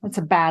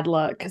bad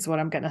look is what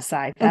I'm going to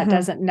say.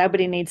 That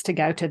nobody needs to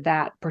go to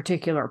that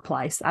particular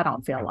place. I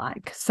don't feel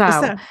like.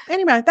 So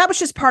anyway, that was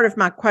just part of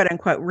my quote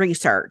unquote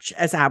research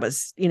as I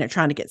was,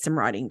 trying to get some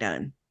writing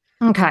done.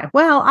 Okay.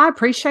 Well, I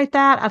appreciate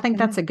that. I think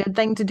that's a good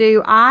thing to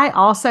do. I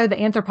also, the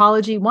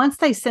Anthropologie, once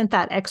they sent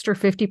that extra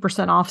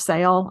 50% off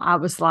sale, I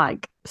was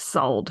like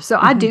sold. So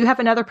I do have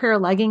another pair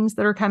of leggings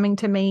that are coming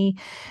to me.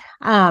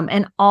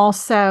 And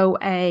also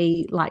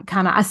I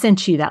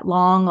sent you that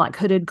long, like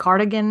hooded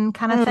cardigan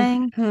kind of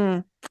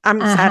thing.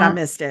 I'm sad I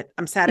missed it.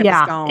 I'm sad it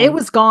was gone. It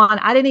was gone.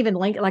 I didn't even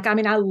link it.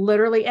 I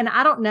literally, and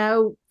I don't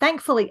know,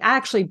 thankfully I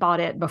actually bought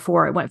it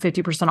before it went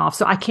 50% off.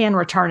 So I can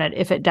return it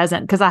if it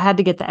doesn't, because I had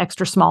to get the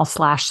extra small,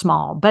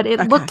 but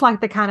it looked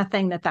like the kind of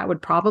thing that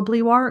would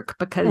probably work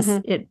because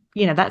it,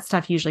 that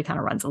stuff usually kind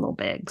of runs a little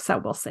big. So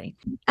we'll see.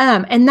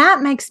 And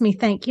that makes me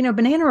think,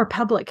 Banana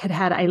Republic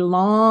had a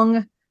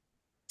long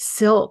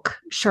silk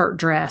shirt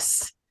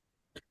dress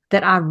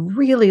that I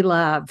really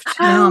loved.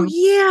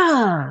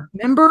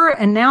 Remember?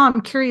 And now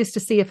I'm curious to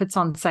see if it's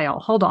on sale.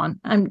 Hold on.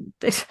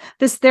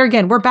 This there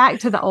again, we're back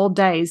to the old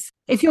days.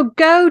 If you'll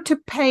go to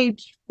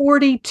page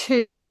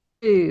 42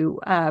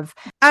 of...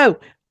 Oh,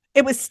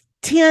 it was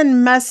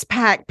 10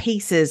 must-pack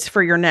pieces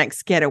for your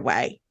next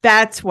getaway.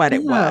 That's what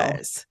it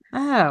was.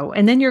 Oh,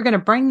 and then you're going to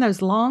bring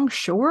those long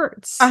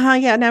shorts?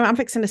 Yeah, no, I'm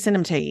fixing to send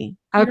them to you.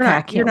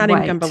 Okay, you're not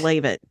even going to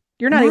believe it.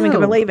 You're not even going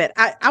to believe it.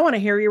 I want to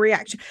hear your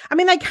reaction. I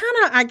mean, they kind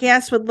of, I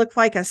guess, would look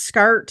like a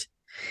skirt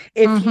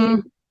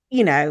if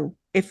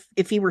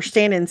if you were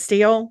standing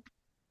still.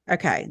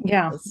 Okay.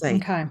 Yeah. Let's see.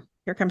 Okay.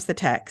 Here comes the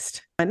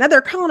text. Now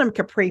they're calling them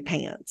capri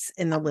pants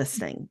in the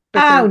listing.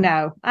 Oh,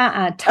 no.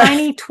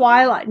 Tiny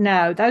twilight.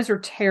 No, those are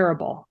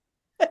terrible.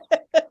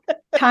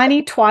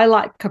 Tiny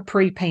twilight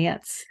capri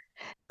pants.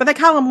 But they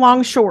call them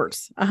long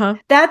shorts.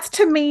 That's,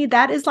 to me,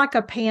 that is like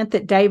a pant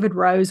that David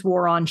Rose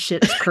wore on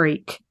Schitt's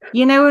Creek.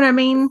 You know what I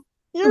mean?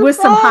 With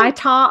some high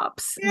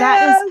tops. Yes.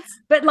 That is,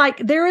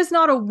 but there is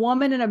not a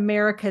woman in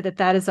America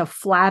that is a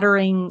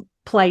flattering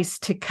place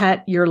to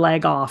cut your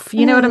leg off.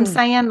 You know what I'm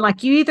saying?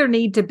 You either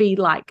need to be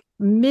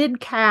mid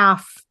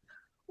calf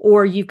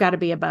or you've got to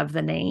be above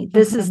the knee.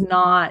 This is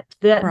not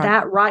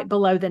that right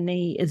below the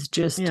knee is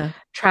just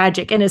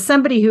tragic. And as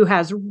somebody who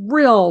has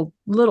real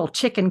little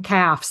chicken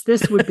calves,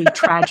 this would be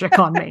tragic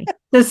on me.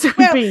 This would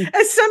be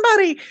as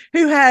somebody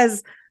who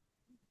has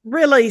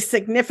really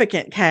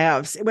significant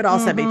calves, it would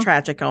also be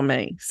tragic on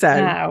me. So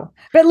no.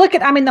 But look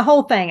at, the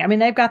whole thing.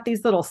 They've got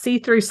these little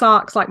see-through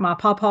socks like my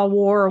papa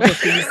wore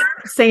with these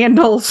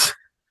sandals.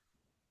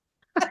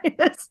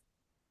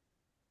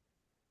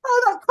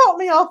 Oh,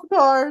 off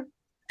guard.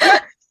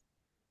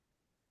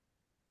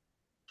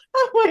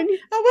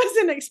 I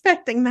wasn't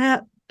expecting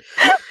that.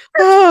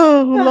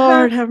 Oh,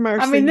 Lord have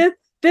mercy. I mean,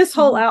 this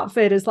whole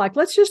outfit is like,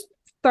 let's just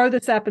throw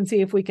this up and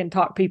see if we can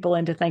talk people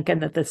into thinking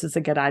that this is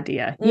a good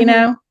idea. You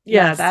know?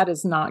 Yes. No, that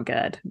is not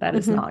good. That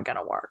is not going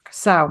to work.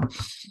 So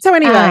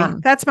anyway,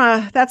 that's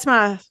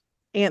my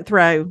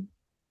anthro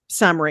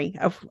summary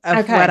of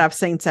what I've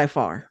seen so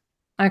far.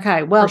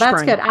 Okay. Well,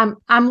 that's good.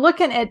 I'm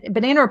looking at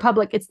Banana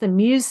Republic. It's the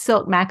Muse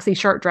Silk Maxi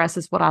shirt dress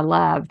is what I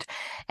loved.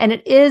 And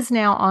it is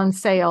now on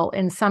sale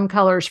in some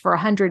colors for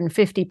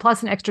 $150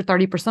 plus an extra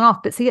 30%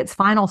 off. But see, it's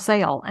final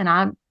sale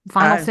and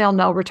sale,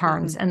 no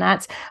returns. And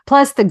that's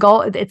plus the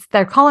gold.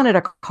 They're calling it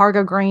a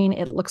cargo green.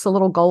 It looks a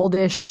little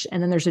goldish.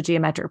 And then there's a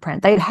geometric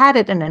print. They'd had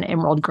it in an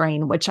emerald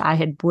green, which I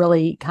had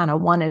really kind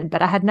of wanted,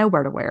 but I had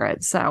nowhere to wear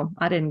it. So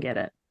I didn't get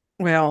it.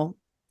 Well,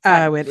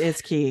 oh, it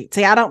is cute.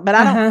 See, I don't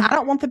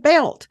want the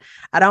belt.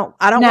 I don't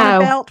want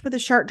a belt with a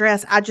shirt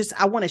dress. I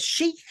want a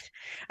sheath.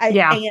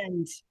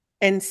 And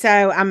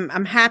so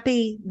I'm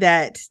happy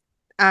that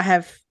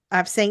I've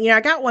seen,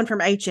 I got one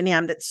from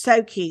H&M that's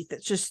so cute.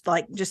 That's just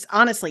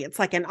honestly, it's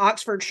like an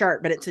Oxford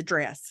shirt, but it's a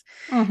dress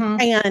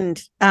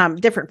and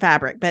different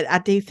fabric. But I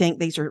do think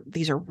these are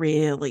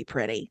really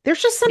pretty.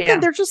 There's just something,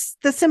 they're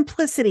just the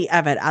simplicity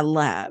of it. I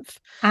love.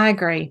 I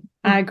agree.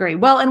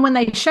 Well, and when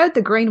they showed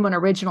the green one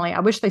originally, I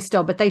wish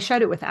but they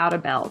showed it without a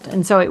belt.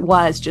 And so it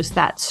was just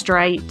that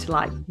straight,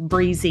 like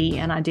breezy.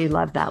 And I do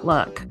love that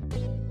look.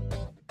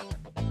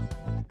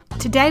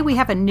 Today, we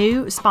have a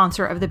new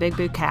sponsor of the Big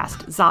Boo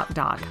Cast,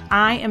 ZocDoc.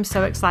 I am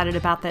so excited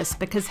about this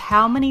because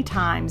how many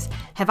times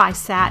have I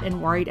sat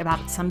and worried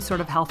about some sort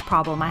of health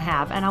problem I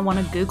have, and I want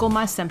to Google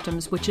my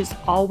symptoms, which is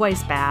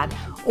always bad,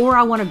 or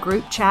I want to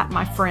group chat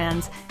my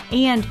friends,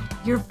 and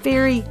you're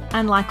very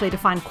unlikely to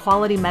find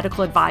quality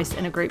medical advice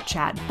in a group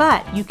chat,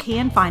 but you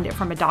can find it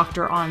from a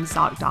doctor on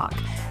ZocDoc.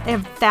 They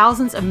have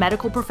thousands of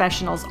medical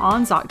professionals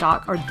on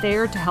ZocDoc are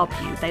there to help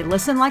you. They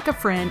listen like a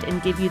friend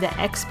and give you the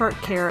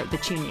expert care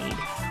that you need.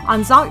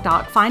 On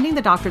ZocDoc, finding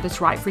the doctor that's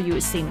right for you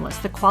is seamless.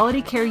 The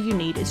quality care you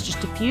need is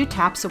just a few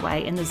taps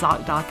away in the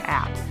ZocDoc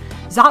app.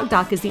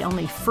 ZocDoc is the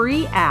only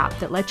free app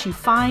that lets you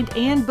find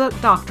and book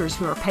doctors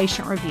who are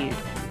patient-reviewed.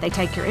 They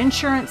take your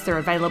insurance, they're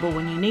available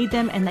when you need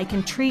them, and they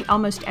can treat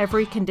almost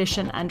every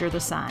condition under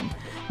the sun.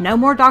 No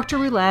more doctor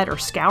roulette or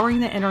scouring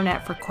the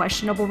internet for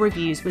questionable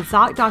reviews. With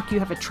ZocDoc, you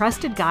have a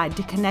trusted guide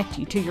to connect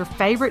you to your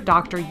favorite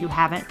doctor you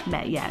haven't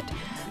met yet.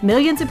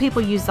 Millions of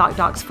people use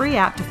ZocDoc's free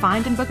app to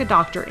find and book a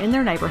doctor in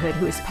their neighborhood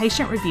who is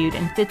patient-reviewed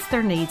and fits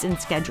their needs and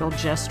schedule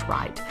just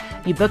right.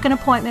 You book an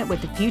appointment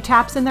with a few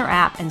taps in their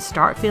app and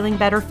start feeling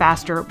better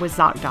faster with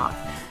ZocDoc.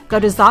 Go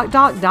to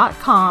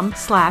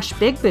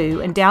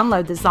ZocDoc.com/BigBoo and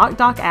download the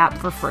ZocDoc app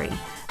for free.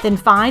 Then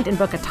find and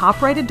book a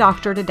top-rated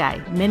doctor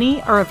today.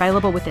 Many are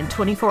available within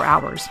 24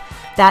 hours.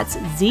 That's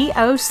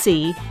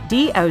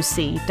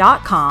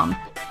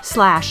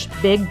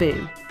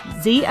ZocDoc.com/BigBoo.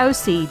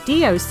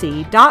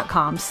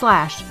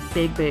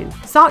 ZocDoc.com/BigBoo.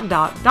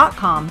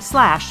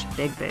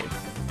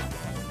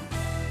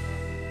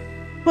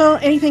 ZocDoc.com/BigBoo. Well,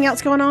 anything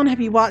else going on? Have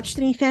you watched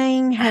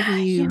anything? Have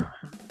you?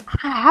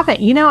 I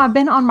haven't. I've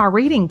been on my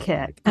reading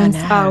kick. And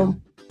so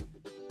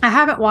I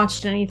haven't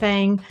watched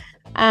anything.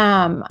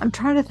 I'm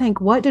trying to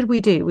think, what did we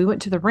do? We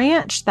went to the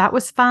ranch. That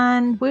was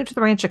fun. We went to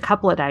the ranch a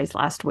couple of days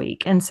last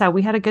week. And so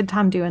we had a good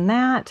time doing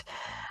that.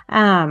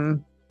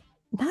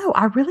 No,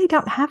 I really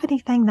don't have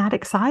anything that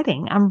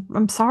exciting.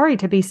 I'm sorry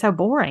to be so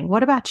boring.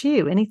 What about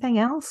you? Anything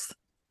else?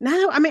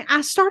 No, I mean, I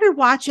started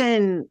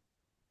watching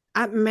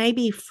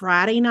maybe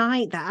Friday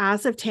night, The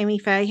Eyes of Tammy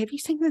Faye. Have you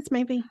seen this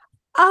movie?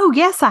 Oh,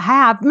 yes, I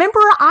have. Remember,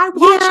 I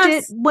watched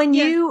it when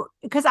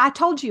because I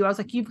told you, I was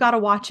like, you've got to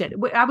watch it.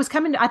 I was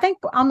coming, I think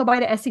on the way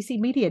to SEC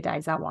Media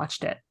Days, I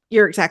watched it.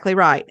 You're exactly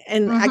right.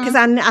 And because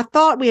I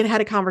thought we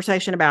had a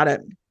conversation about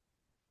it.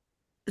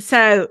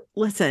 So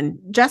listen,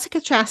 Jessica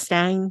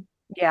Chastain.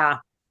 Yeah,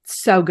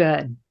 so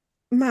good.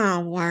 My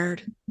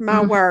word.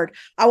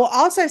 I will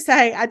also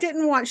say I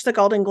didn't watch the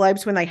Golden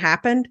Globes when they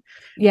happened.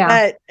 Yeah.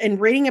 But in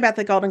reading about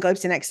the Golden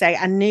Globes the next day,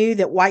 I knew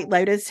that White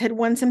Lotus had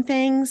won some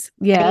things.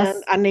 Yes.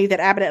 And I knew that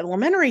Abbott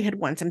Elementary had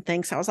won some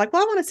things. So I was like,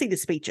 well, I want to see the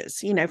speeches,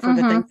 for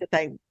the things that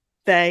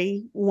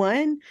they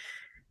won.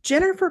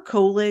 Jennifer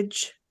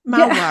Coolidge,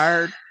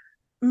 my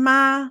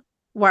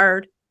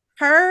word.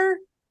 Her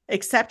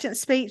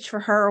acceptance speech for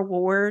her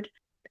award.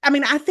 I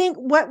mean, I think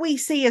what we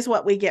see is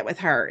what we get with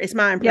her, is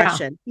my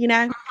impression,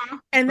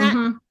 and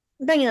that,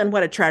 man,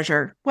 what a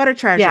treasure. What a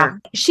treasure. Yeah.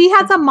 She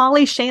has a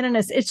Molly Shannon.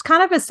 It's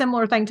kind of a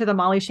similar thing to the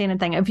Molly Shannon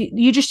thing. If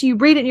you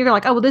read it and you're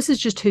like, oh, well, this is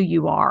just who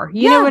you are.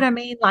 You know what I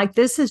mean? Like,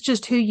 this is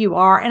just who you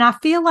are. And I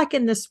feel like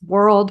in this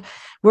world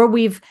where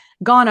we've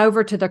gone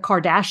over to the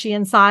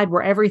Kardashian side,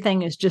 where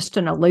everything is just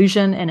an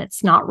illusion and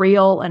it's not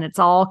real and it's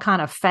all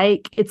kind of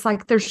fake. It's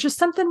like, there's just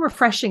something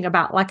refreshing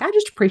about, like, I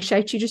just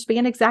appreciate you just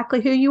being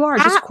exactly who you are,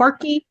 just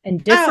quirky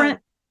and different.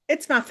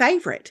 It's my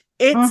favorite.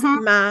 It's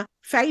my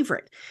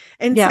favorite.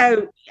 And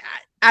so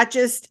I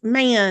just,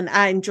 man,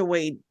 I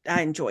enjoyed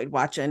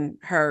watching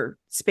her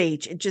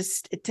speech,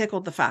 it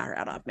tickled the fire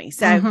out of me.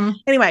 So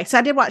anyway, so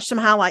I did watch some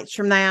highlights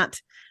from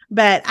that,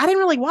 but I didn't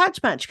really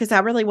watch much because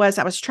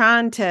I was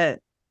trying to,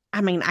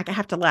 I mean, I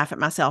have to laugh at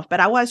myself, but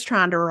I was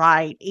trying to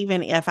write,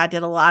 even if I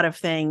did a lot of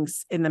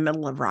things in the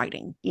middle of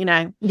writing, you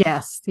know?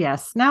 Yes.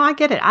 No, I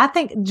get it. I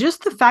think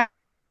just the fact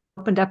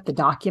you opened up the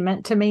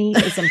document to me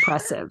is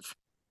impressive.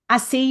 I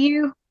see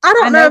you. I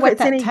don't know if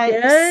it's any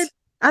good,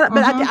 but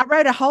I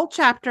wrote a whole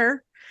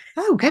chapter.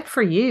 Oh, good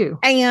for you.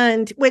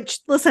 And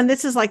listen,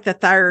 this is like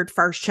the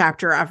first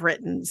chapter I've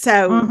written.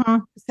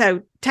 So,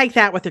 so take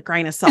that with a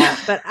grain of salt,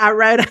 but I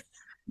wrote,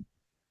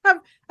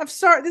 I've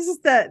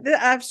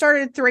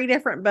started 3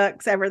 different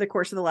books over the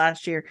course of the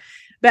last year,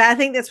 but I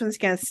think this one's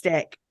going to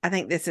stick. I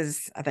think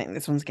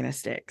this one's going to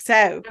stick.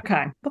 So,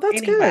 okay. Well,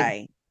 that's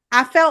anyway, good.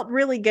 I felt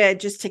really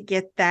good just to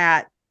get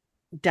that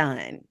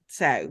done.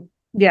 So,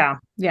 yeah.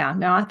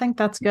 No, I think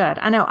that's good.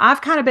 I know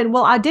I've kind of been,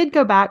 I did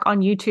go back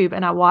on YouTube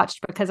and I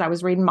watched, because I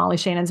was reading Molly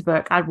Shannon's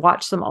book. I'd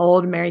watched some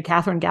old Mary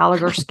Catherine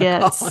Gallagher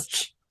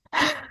skits.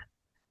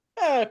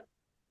 The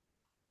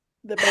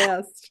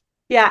best.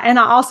 Yeah. And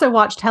I also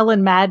watched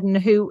Helen Madden,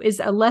 who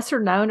is a lesser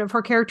known of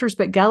her characters,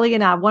 but Gully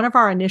and I, one of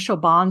our initial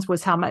bonds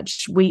was how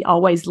much we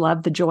always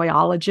loved the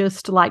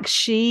Joyologist. Like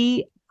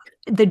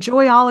the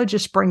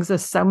Joyologist brings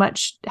us so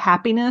much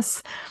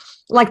happiness.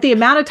 Like the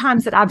amount of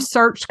times that I've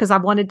searched because I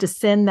wanted to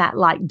send that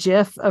like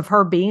GIF of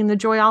her being the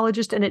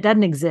Joyologist, and it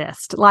doesn't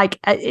exist. Like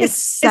it's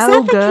so is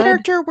that the good.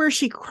 Character where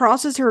she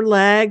crosses her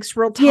legs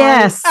real tight.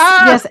 Yes,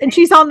 yes, and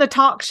she's on the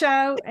talk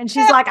show, and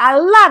she's like, "I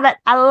love it,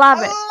 I love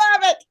it,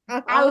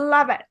 I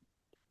love it."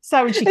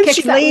 So when she kicks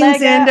she that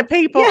leans leg into up,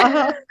 people.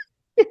 yeah.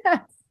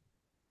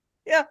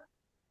 Yeah,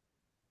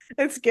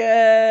 it's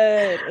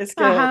good. It's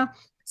good.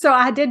 So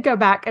I did go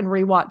back and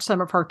rewatch some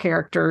of her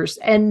characters.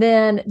 And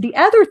then the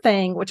other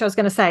thing, which I was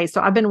going to say,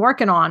 so I've been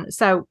working on,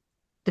 so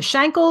the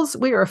Shankles,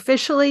 we are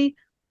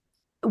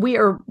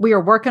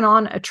working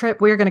on a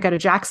trip. We are going to go to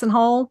Jackson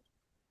Hole,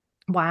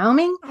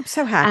 Wyoming. I'm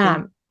so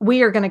happy.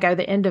 We are going to go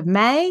the end of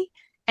May.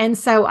 And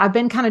so I've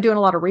been kind of doing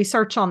a lot of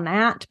research on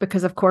that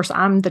because, of course,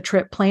 I'm the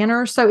trip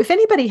planner. So if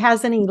anybody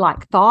has any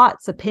like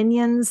thoughts,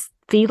 opinions,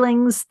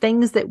 feelings,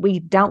 things that we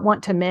don't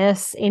want to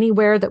miss,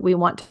 anywhere that we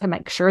want to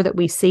make sure that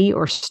we see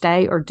or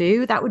stay or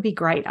do, that would be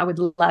great. I would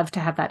love to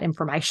have that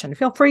information.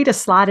 Feel free to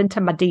slide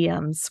into my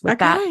DMs with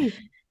that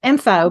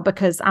info,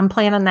 because I'm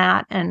planning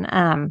that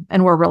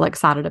and we're really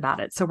excited about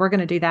it. So we're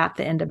going to do that at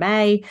the end of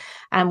May,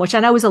 which I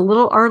know is a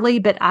little early,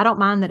 but I don't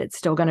mind that it's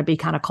still going to be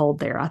kind of cold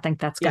there. I think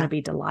that's going to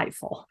be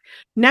delightful.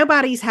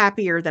 Nobody's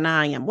happier than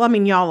I am. Well, I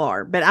mean, y'all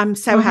are, but I'm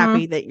so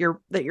happy that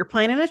you're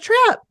planning a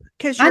trip,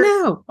 because I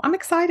know I'm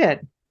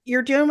excited.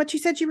 You're doing what you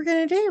said you were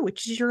going to do,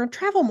 which is you're going to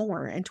travel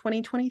more in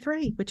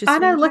 2023, which is I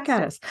know. fantastic. Look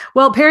at us.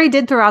 Well, Perry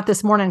did throw out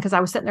this morning, because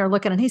I was sitting there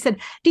looking, and he said,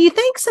 "Do you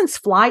think since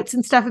flights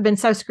and stuff have been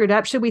so screwed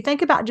up, should we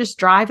think about just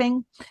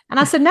driving?" And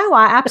I said, "No,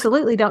 I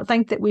absolutely don't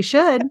think that we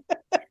should."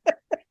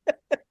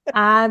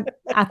 I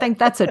think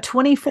that's a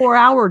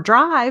 24-hour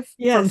drive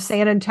from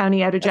San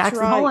Antonio to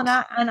Jackson Hole, and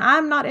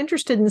I'm not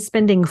interested in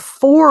spending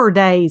 4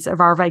 days of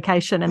our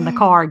vacation in the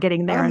car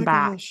getting there and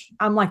back. Gosh.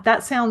 I'm like,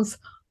 that sounds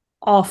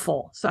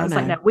awful. So I was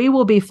like, no, we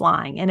will be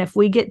flying. And if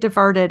we get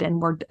diverted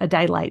and we're a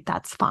day late,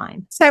 that's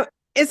fine. So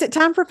is it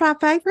time for 5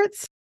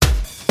 favorites?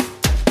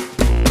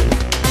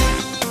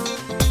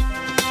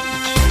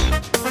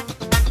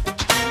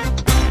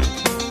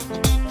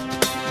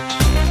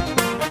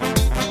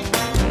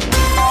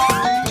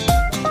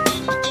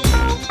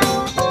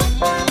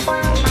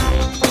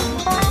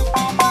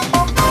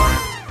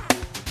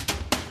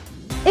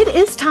 It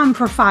is time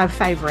for 5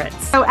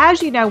 favorites. So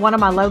as you know, one of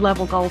my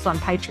low-level goals on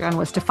Patreon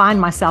was to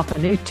find myself a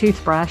new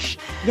toothbrush.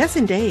 Yes,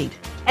 indeed.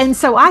 And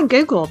so I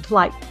Googled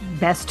like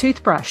best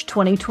toothbrush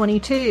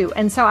 2022.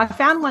 And so I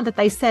found one that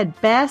they said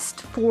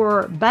best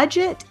for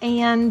budget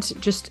and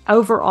just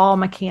overall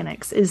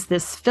mechanics is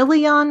this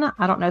Philion.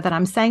 I don't know that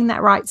I'm saying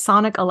that right.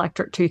 Sonic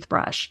electric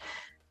toothbrush.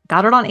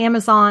 Got it on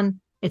Amazon.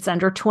 It's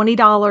under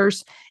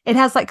 $20. It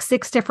has like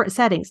 6 different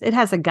settings. It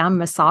has a gum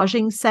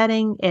massaging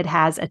setting. It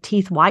has a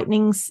teeth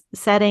whitening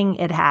setting.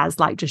 It has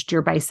like just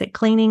your basic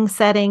cleaning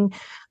setting.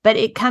 But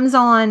it comes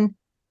on,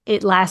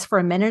 it lasts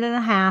for 1.5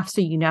 minutes, so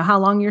you know how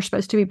long you're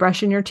supposed to be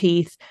brushing your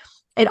teeth.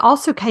 It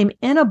also came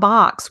in a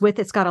box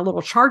it's got a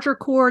little charger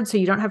cord, so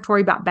you don't have to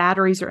worry about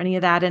batteries or any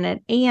of that in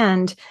it.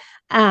 And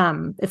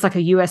it's like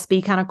a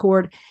USB kind of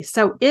cord.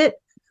 So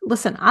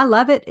listen, I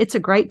love it. It's a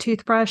great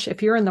toothbrush.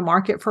 If you're in the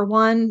market for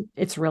one,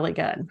 it's really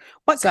good.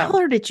 What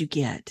color did you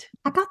get?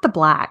 I got the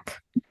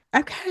black.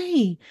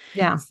 Okay.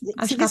 Yeah.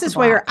 See, this is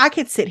where I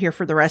could sit here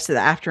for the rest of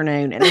the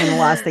afternoon and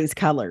analyze these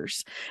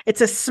colors. It's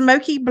a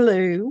smoky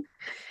blue.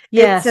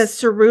 Yes. It's a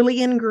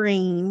cerulean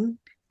green.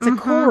 It's a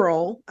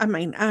coral. I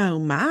mean, oh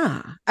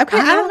my. Okay.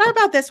 I don't know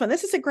about this one.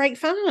 This is a great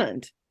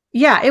find.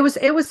 Yeah,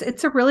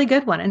 it's a really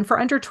good one. And for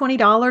under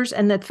 $20,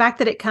 and the fact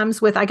that it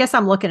comes with, I guess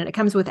I'm looking at it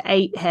comes with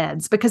 8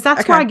 heads, because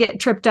that's where I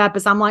get tripped up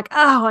is I'm like,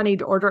 oh, I need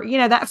to order,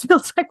 that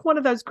feels like one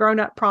of those grown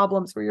up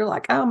problems where you're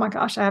like, oh my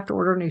gosh, I have to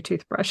order new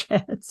toothbrush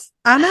heads.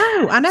 I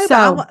know.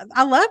 So, but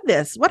I love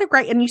this. What a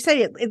great, and you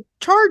say it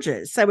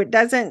charges, so it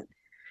doesn't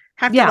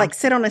have to like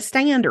sit on a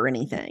stand or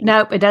anything.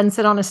 Nope, it doesn't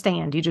sit on a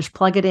stand. You just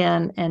plug it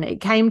in, and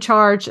it came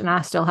charged, and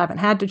I still haven't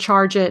had to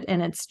charge it.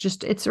 And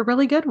it's a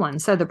really good one.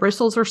 So the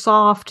bristles are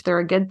soft. They're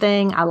a good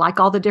thing. I like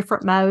all the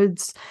different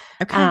modes.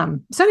 Okay.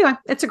 So anyway,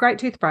 it's a great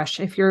toothbrush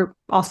if you're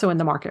also in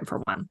the market for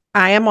one.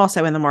 I am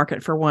also in the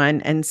market for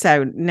one. And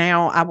so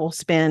now I will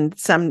spend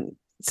some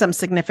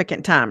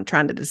significant time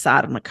trying to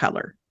decide on the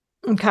color.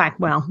 Okay.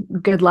 Well,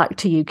 good luck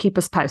to you. Keep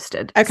us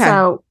posted. Okay.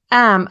 So,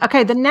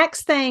 okay. The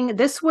next thing,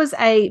 this was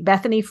a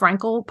Bethany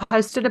Frankel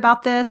posted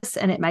about this,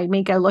 and it made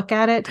me go look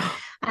at it.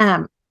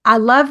 I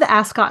love the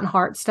Ascot and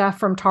Hart stuff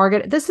from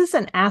Target. This is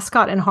an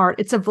Ascot and Hart.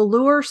 It's a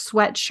velour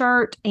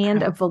sweatshirt and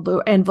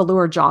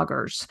velour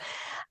joggers.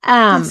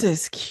 This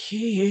is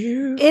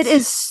cute. It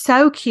is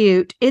so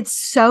cute. It's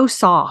so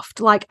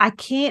soft. Like, I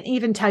can't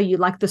even tell you,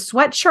 like, the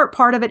sweatshirt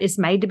part of it is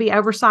made to be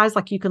oversized.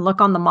 Like, you can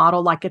look on the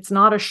model, like it's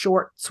not a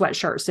short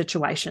sweatshirt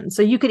situation.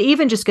 So you could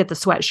even just get the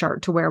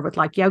sweatshirt to wear with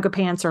like yoga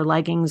pants or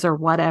leggings or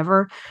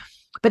whatever.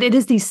 But it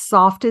is the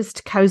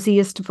softest,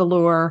 coziest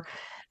velour.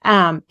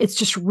 It's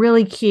just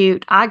really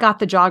cute. I got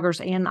the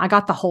joggers and I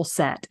got the whole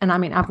set. And I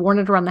mean, I've worn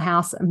it around the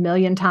house a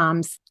million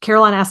times.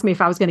 Caroline asked me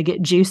if I was going to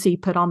get Juicy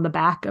put on the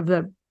back of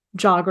the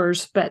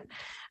joggers, but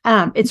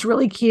it's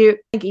really cute.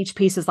 I think each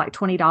piece is like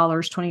 $20,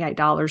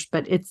 $28,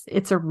 but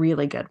it's a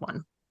really good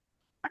one.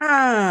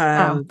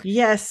 Oh,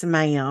 yes,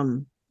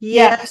 ma'am.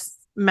 Yes,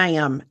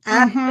 ma'am.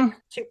 Add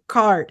to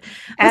cart.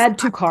 Add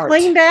to cart.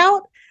 Cleaned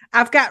out.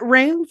 I've got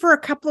room for a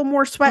couple of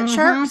more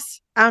sweatshirts.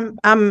 I'm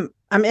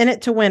in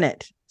it to win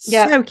it.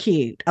 Yep. So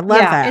cute. I love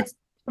that.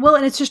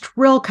 And it's just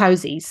real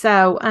cozy.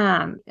 So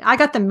I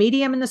got the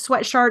medium in the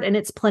sweatshirt, and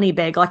it's plenty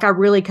big. Like, I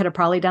really could have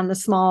probably done the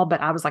small,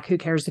 but I was like, who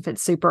cares if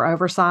it's super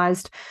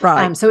oversized?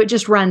 Right. So it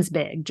just runs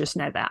big. Just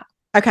know that.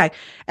 Okay.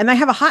 And they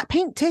have a hot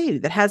pink too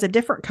that has a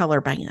different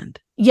color band.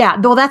 Yeah.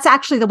 Well, that's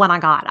actually the one I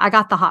got. I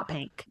got the hot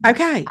pink.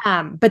 Okay.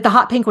 But the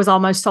hot pink was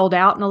almost sold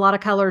out in a lot of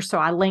colors. So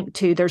I linked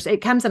to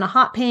it comes in a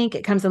hot pink,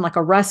 it comes in like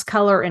a rust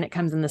color, and it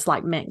comes in this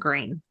like mint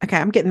green. Okay.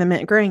 I'm getting the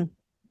mint green.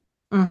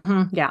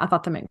 Yeah, I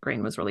thought the mint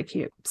green was really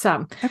cute.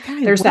 So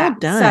okay, there's well that.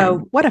 Done.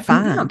 So what a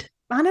find.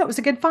 Yeah, I know, it was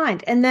a good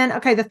find. And then,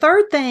 okay, the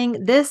third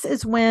thing, this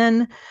is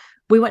when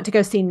we went to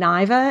go see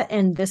Niva,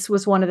 and this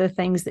was one of the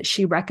things that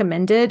she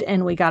recommended,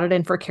 and we got it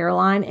in for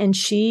Caroline. And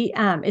she,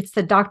 it's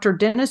the Dr.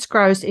 Dennis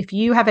Gross. If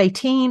you have a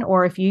teen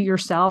or if you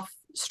yourself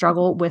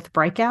struggle with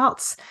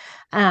breakouts,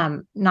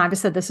 Niva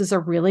said this is a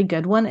really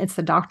good one. It's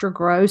the Dr.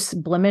 Gross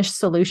Blemish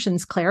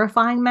Solutions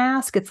Clarifying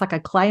Mask. It's like a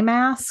clay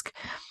mask.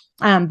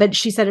 But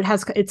she said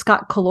it's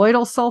got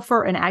colloidal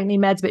sulfur and acne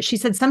meds, but she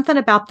said something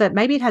about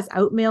maybe it has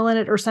oatmeal in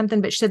it or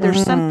something, but she said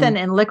there's something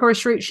in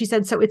licorice root. She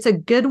said, so it's a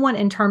good one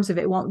in terms of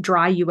it won't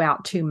dry you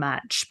out too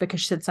much,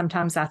 because she said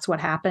sometimes that's what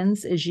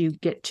happens is you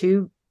get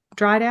too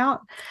dried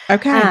out.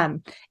 Okay.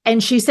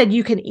 And she said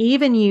you can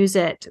even use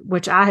it,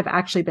 which I have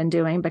actually been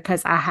doing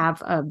because I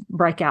have a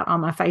breakout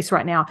on my face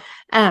right now.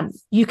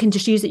 You can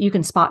just use it. You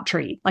can spot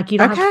treat. Like, you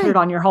don't have to put it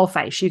on your whole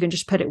face. You can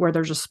just put it where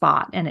there's a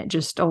spot, and it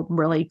just will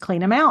really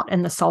clean them out.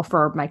 And the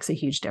sulfur makes a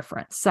huge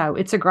difference. So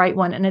it's a great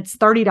one. And it's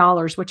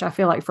 $30, which I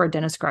feel like for a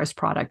Dennis Gross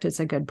product is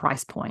a good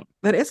price point.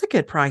 That is a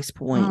good price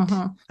point.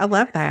 I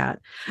love that.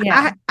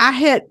 Yeah. I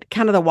hit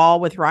kind of the wall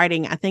with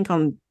writing, I think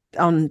on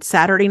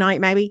Saturday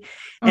night, maybe.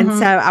 And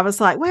so I was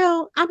like,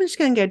 well, I'm just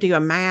going to go do a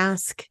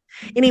mask.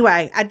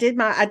 Anyway, I did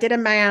a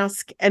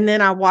mask, and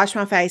then I washed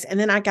my face, and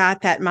then I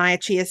got that Maya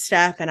Chia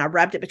stuff, and I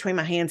rubbed it between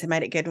my hands and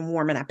made it good and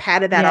warm. And I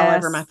patted that all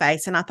over my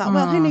face. And I thought,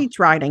 well, who needs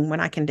writing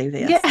when I can do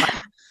this? Yeah.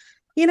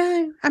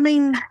 Like, I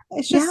mean,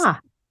 it's just, I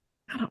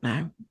don't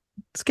know.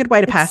 It's a good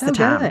way to pass the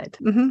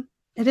time.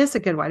 It is a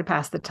good way to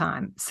pass the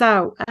time.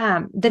 So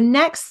the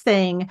next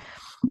thing,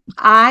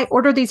 I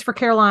ordered these for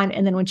Caroline,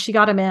 and then when she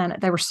got them in,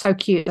 they were so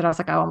cute that I was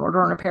like, oh, I'm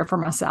ordering a pair for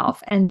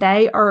myself. And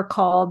they're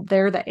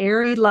the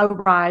Airy Low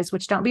Rise,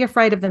 which don't be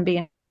afraid of them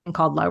being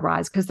called low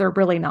rise, because they're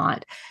really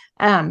not.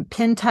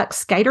 Pentuck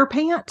Skater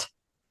Pant.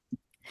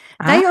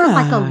 They are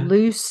like a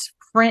loose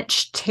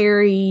French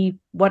terry,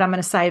 what I'm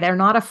going to say. They're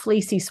not a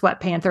fleecy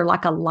sweatpant. They're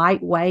like a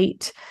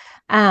lightweight.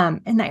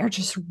 And they are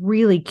just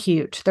really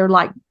cute. They're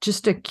like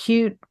just a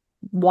cute,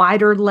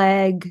 wider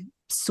leg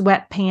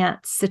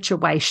sweatpants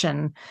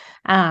situation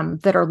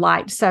that are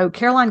light. So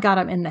Caroline got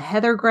them in the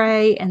heather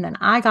gray, and then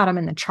I got them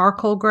in the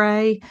charcoal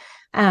gray.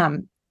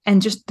 And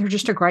they're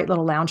just a great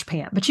little lounge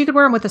pant. But you could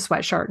wear them with a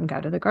sweatshirt and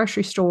go to the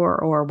grocery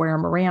store or wear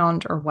them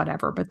around or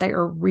whatever. But they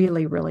are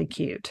really, really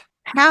cute.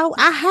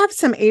 I have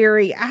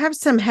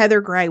some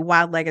heather gray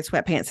wide-legged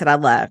sweatpants that I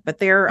love, but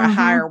they're a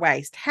higher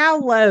waist.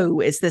 How low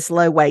is this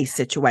low waist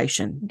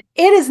situation?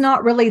 It is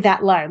not really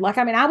that low. Like,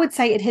 I mean, I would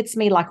say it hits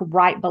me like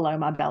right below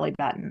my belly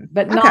button,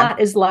 but not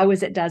as low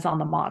as it does on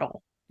the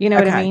model. You know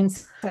what I mean?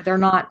 So they're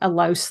not a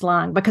low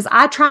slung, because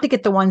I tried to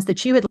get the ones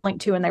that you had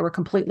linked to, and they were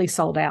completely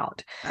sold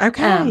out.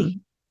 Okay.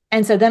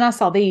 And so then I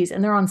saw these,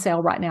 and they're on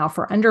sale right now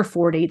for under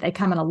 $40. They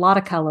come in a lot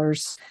of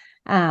colors.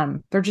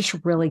 They're just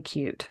really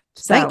cute.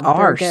 So they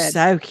are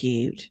so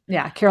cute.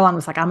 Yeah. Caroline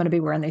was like, I'm going to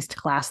be wearing these to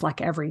class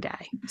like every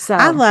day. So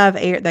I love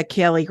the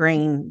Kelly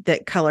green,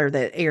 that color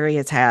that Aerie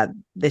has had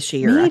this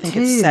year. I think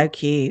it's so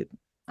cute.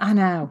 I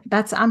know.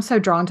 I'm so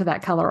drawn to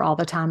that color all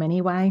the time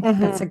anyway.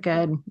 Mm-hmm. That's a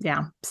good,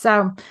 yeah.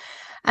 So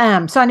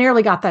I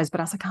nearly got those, but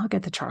I was like, I'll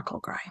get the charcoal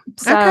gray.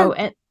 So,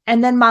 okay.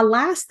 and then my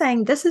last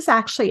thing, this is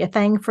actually a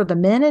thing for the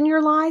men in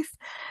your life.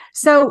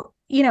 So,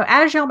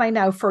 as y'all may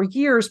know, for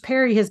years,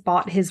 Perry has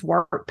bought his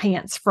work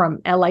pants from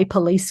LA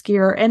Police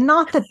Gear, and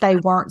not that they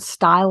weren't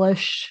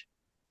stylish.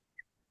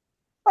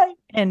 Right.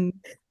 And,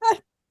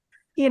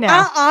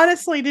 I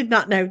honestly did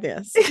not know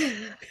this.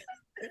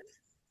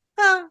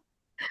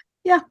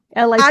 Yeah.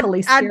 LA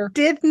Police Gear. I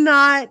did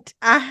not.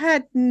 I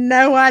had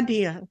no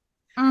idea.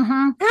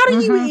 Mm-hmm. How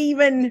do you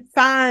even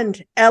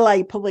find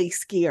LA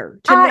Police Gear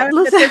to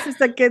know that this is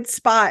a good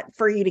spot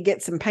for you to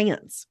get some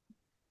pants?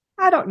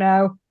 I don't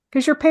know.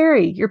 Because you're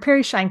Perry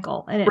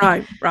Shankle. And it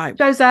right.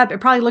 shows up.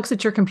 It probably looks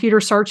at your computer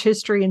search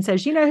history and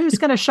says, who's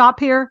going to shop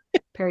here?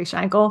 Perry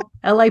Shankle,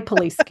 LA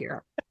Police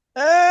Gear.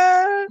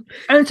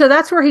 And so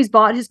that's where he's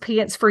bought his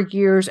pants for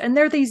years. And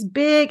they're these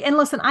big, and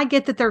listen, I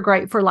get that they're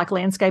great for like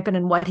landscaping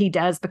and what he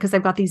does, because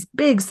they've got these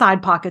big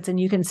side pockets and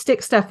you can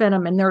stick stuff in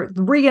them, and they're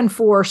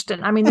reinforced.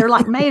 And I mean, they're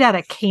like made out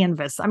of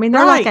canvas. I mean,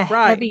 they're like a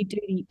heavy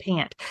duty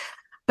pant.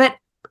 But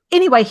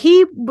anyway,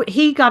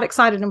 he got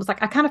excited and was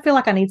like, I kind of feel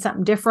like I need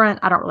something different.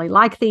 I don't really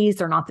like these.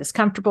 They're not this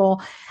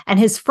comfortable. And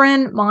his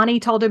friend Monty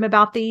told him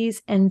about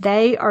these, and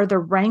they are the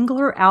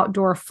Wrangler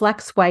Outdoor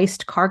Flex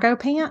Waist cargo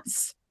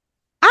pants.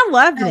 I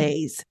love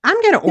these.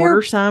 I'm going to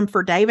order some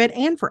for David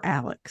and for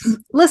Alex.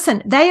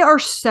 Listen, they are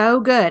so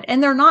good.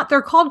 And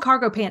they're called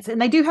cargo pants.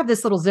 And they do have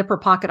this little zipper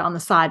pocket on the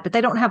side, but they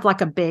don't have like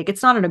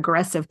it's not an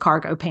aggressive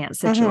cargo pant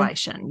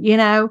situation,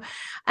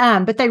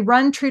 but they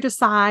run true to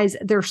size.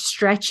 They're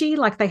stretchy,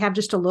 like they have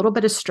just a little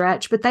bit of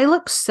stretch, but they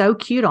look so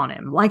cute on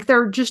him. Like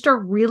they're just a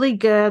really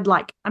good,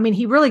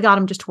 he really got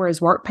him just to wear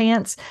his work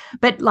pants,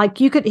 but like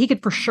he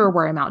could for sure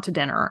wear him out to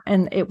dinner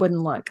and it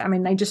wouldn't look,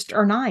 they just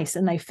are nice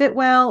and they fit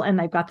well. And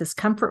they've got this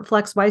Comfort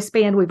Flex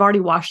waistband. We've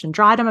already washed and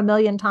dried them a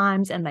million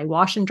times and they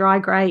wash and dry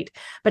great,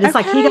 but it's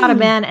like he got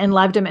them in and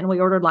loved them. And we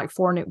ordered like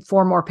four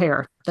more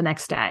pair the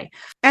next day.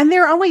 And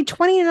they're only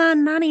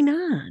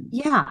 $29.99.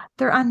 Yeah.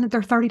 They're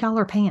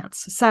 $30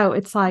 pants. So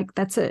it's like,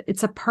 it's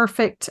a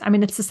perfect,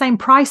 it's the same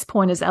price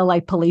point as LA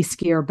Police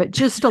Gear, but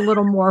just a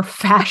little more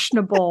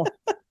fashionable.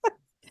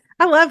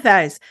 I love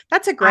those.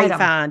 That's a great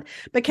find,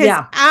 because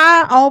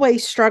I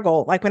always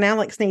struggle, like when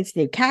Alex needs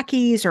new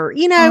khakis or,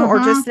 or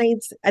just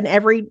needs an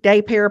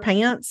everyday pair of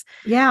pants.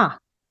 Yeah.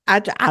 I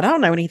don't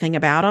know anything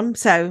about them.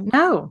 So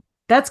no,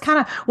 that's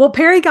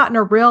Perry got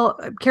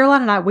in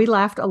Caroline and I, we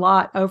laughed a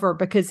lot over,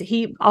 because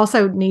he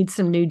also needs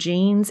some new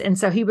jeans. And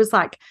so he was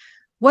like,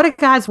 what do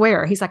guys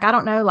wear? He's like, I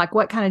don't know, like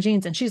what kind of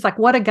jeans? And she's like,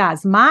 what do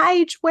guys my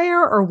age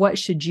wear, or what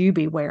should you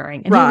be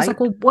wearing? And he was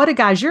like, well, what do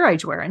guys your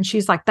age wear? And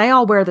she's like, they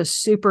all wear the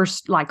super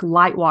like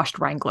light washed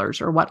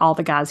Wranglers, or what all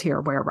the guys here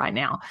wear right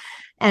now,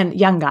 and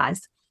young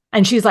guys.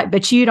 And she's like,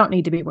 but you don't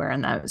need to be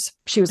wearing those.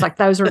 She was like,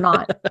 those are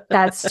not,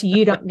 that's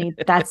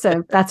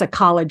a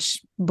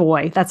college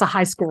boy. That's a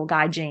high school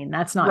guy jean.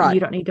 That's not, you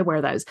don't need to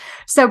wear those.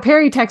 So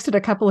Perry texted a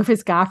couple of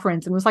his guy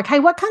friends and was like, hey,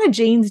 what kind of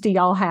jeans do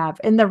y'all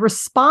have? And the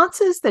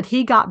responses that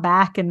he got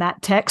back in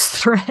that text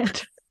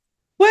thread.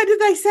 What did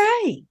they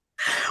say?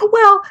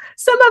 Well,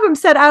 some of them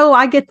said, oh,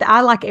 I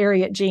like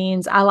Ariat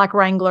jeans. I like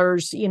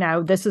Wranglers.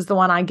 This is the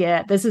one I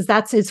get.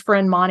 That's his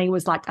friend Monty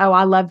was like, oh,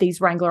 I love these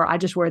Wrangler. I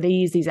just wear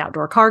these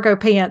outdoor cargo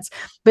pants.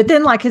 But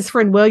then like his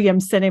friend William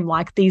sent him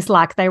like these,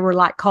 like they were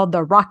like called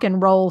the rock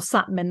and roll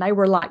something. And they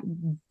were like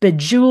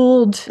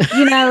bejeweled,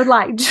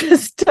 like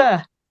just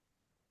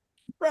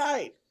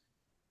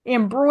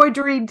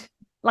embroidered,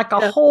 like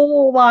a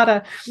whole lot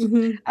of,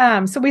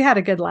 so we had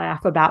a good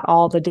laugh about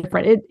all the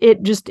different,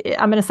 I'm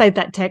going to say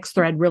that text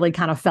thread really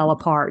kind of fell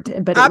apart,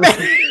 but I bet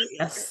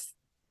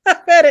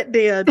it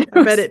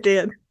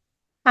did.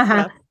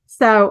 Yeah.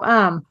 So,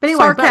 but anyway,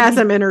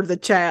 sarcasm entered the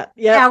chat.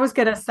 Yeah, I was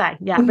going to say,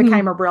 it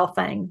became a real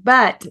thing,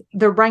 but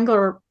the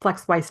Wrangler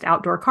Flex Waist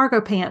outdoor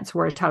cargo pants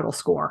were a total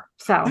score.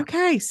 So,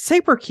 okay.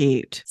 Super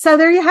cute. So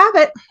there you have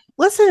it.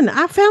 Listen,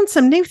 I found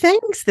some new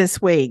things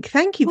this week.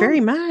 Thank you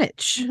very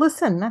much.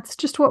 Listen, that's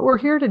just what we're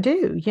here to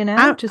do,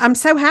 I'm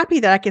so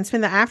happy that I can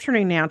spend the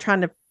afternoon now trying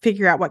to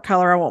figure out what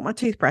color I want my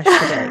toothbrush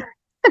to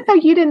be. No,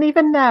 you didn't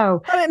even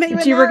know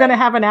that you were going to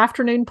have an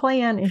afternoon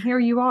plan, and here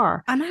you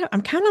are. I know.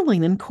 I'm kind of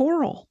leaning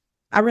coral.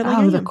 I really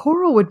am. am. The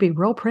coral would be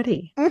real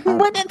pretty. It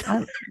would.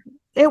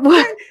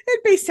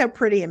 It'd be so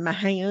pretty in my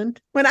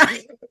hand when I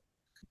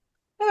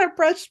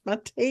brush my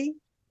teeth.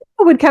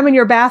 Would come in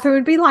your bathroom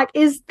and be like,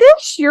 is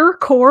this your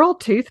coral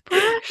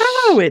toothbrush?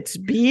 Oh, it's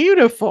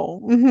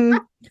beautiful.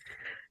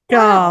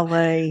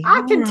 Golly.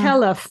 I can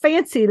tell a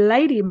fancy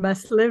lady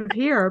must live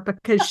here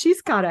because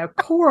she's got a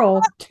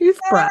coral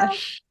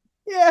toothbrush.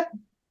 Yeah.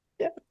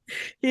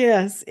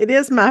 Yes, it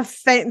is my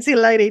fancy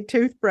lady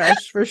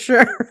toothbrush for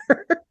sure.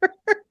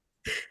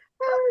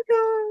 Oh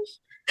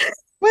gosh.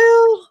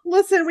 Well,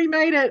 listen, we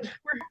made it.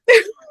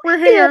 We're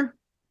here.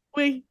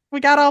 We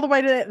got all the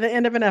way to the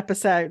end of an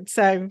episode.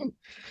 So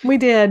we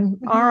did.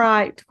 All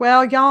right.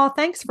 Well, y'all,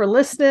 thanks for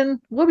listening.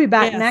 We'll be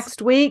back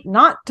next week,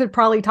 not to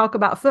probably talk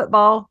about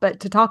football, but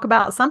to talk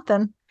about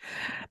something.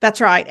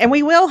 That's right. And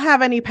we will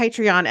have a new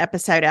Patreon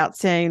episode out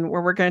soon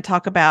where we're going to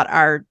talk about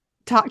our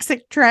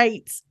toxic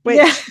traits,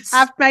 which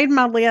I've made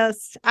my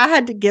list. I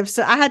had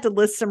to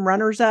list some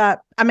runners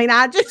up. I mean,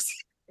 I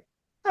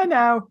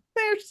know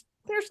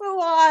there's a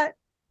lot.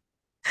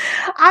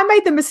 I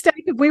made the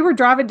mistake of we were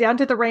driving down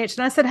to the ranch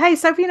and I said, hey,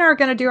 Sophie and I are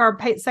going to do our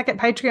second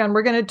Patreon.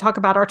 We're going to talk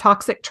about our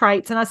toxic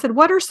traits. And I said,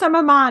 what are some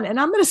of mine? And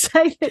I'm going to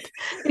say that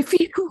if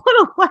you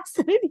want a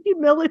lesson in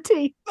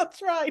humility.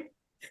 That's right.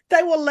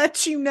 They will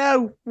let you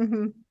know.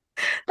 Mm-hmm.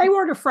 They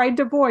weren't afraid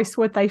to voice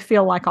what they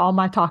feel like all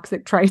my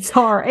toxic traits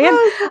are. And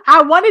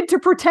I wanted to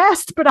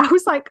protest, but I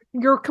was like,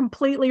 you're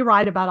completely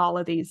right about all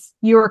of these.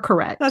 You are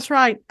correct. That's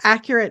right.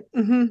 Accurate.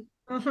 Mm-hmm.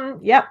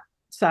 Mm-hmm. Yep.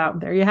 So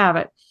there you have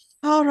it.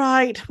 All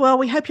right. Well,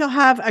 we hope you'll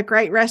have a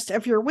great rest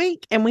of your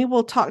week, and we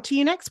will talk to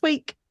you next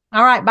week.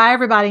 All right. Bye,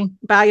 everybody.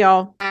 Bye,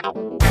 y'all.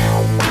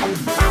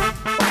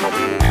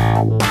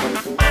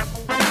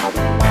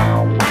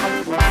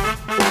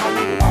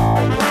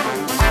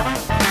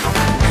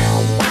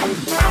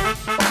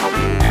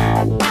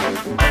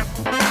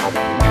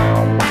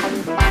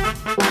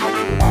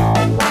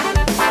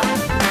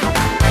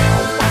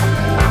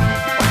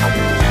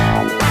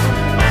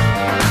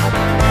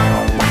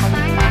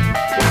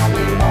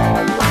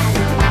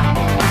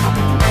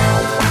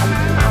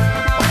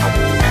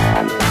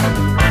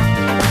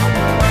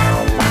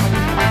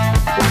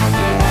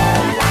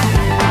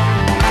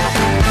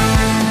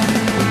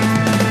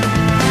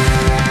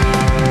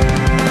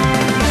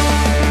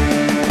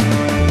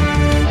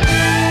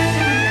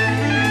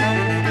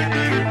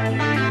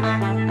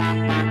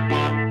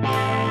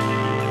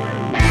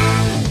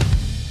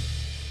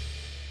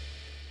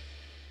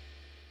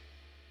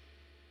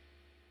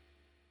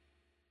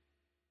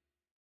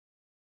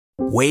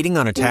 Waiting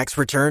on a tax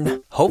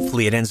return?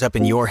 Hopefully it ends up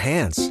in your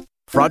hands.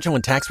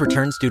 Fraudulent tax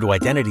returns due to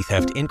identity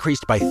theft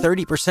increased by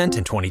 30%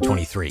 in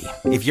 2023.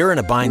 If you're in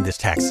a bind this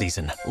tax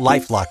season,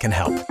 LifeLock can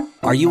help.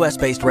 Our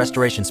U.S.-based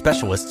restoration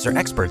specialists are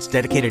experts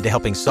dedicated to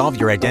helping solve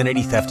your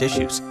identity theft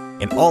issues.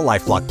 And all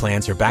LifeLock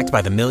plans are backed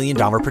by the $1 Million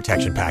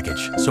Protection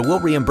Package. So we'll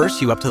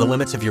reimburse you up to the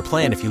limits of your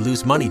plan if you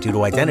lose money due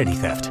to identity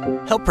theft.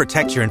 Help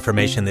protect your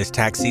information this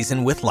tax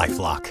season with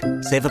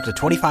LifeLock. Save up to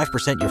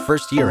 25% your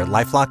first year at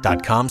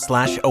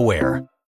LifeLock.com/aware.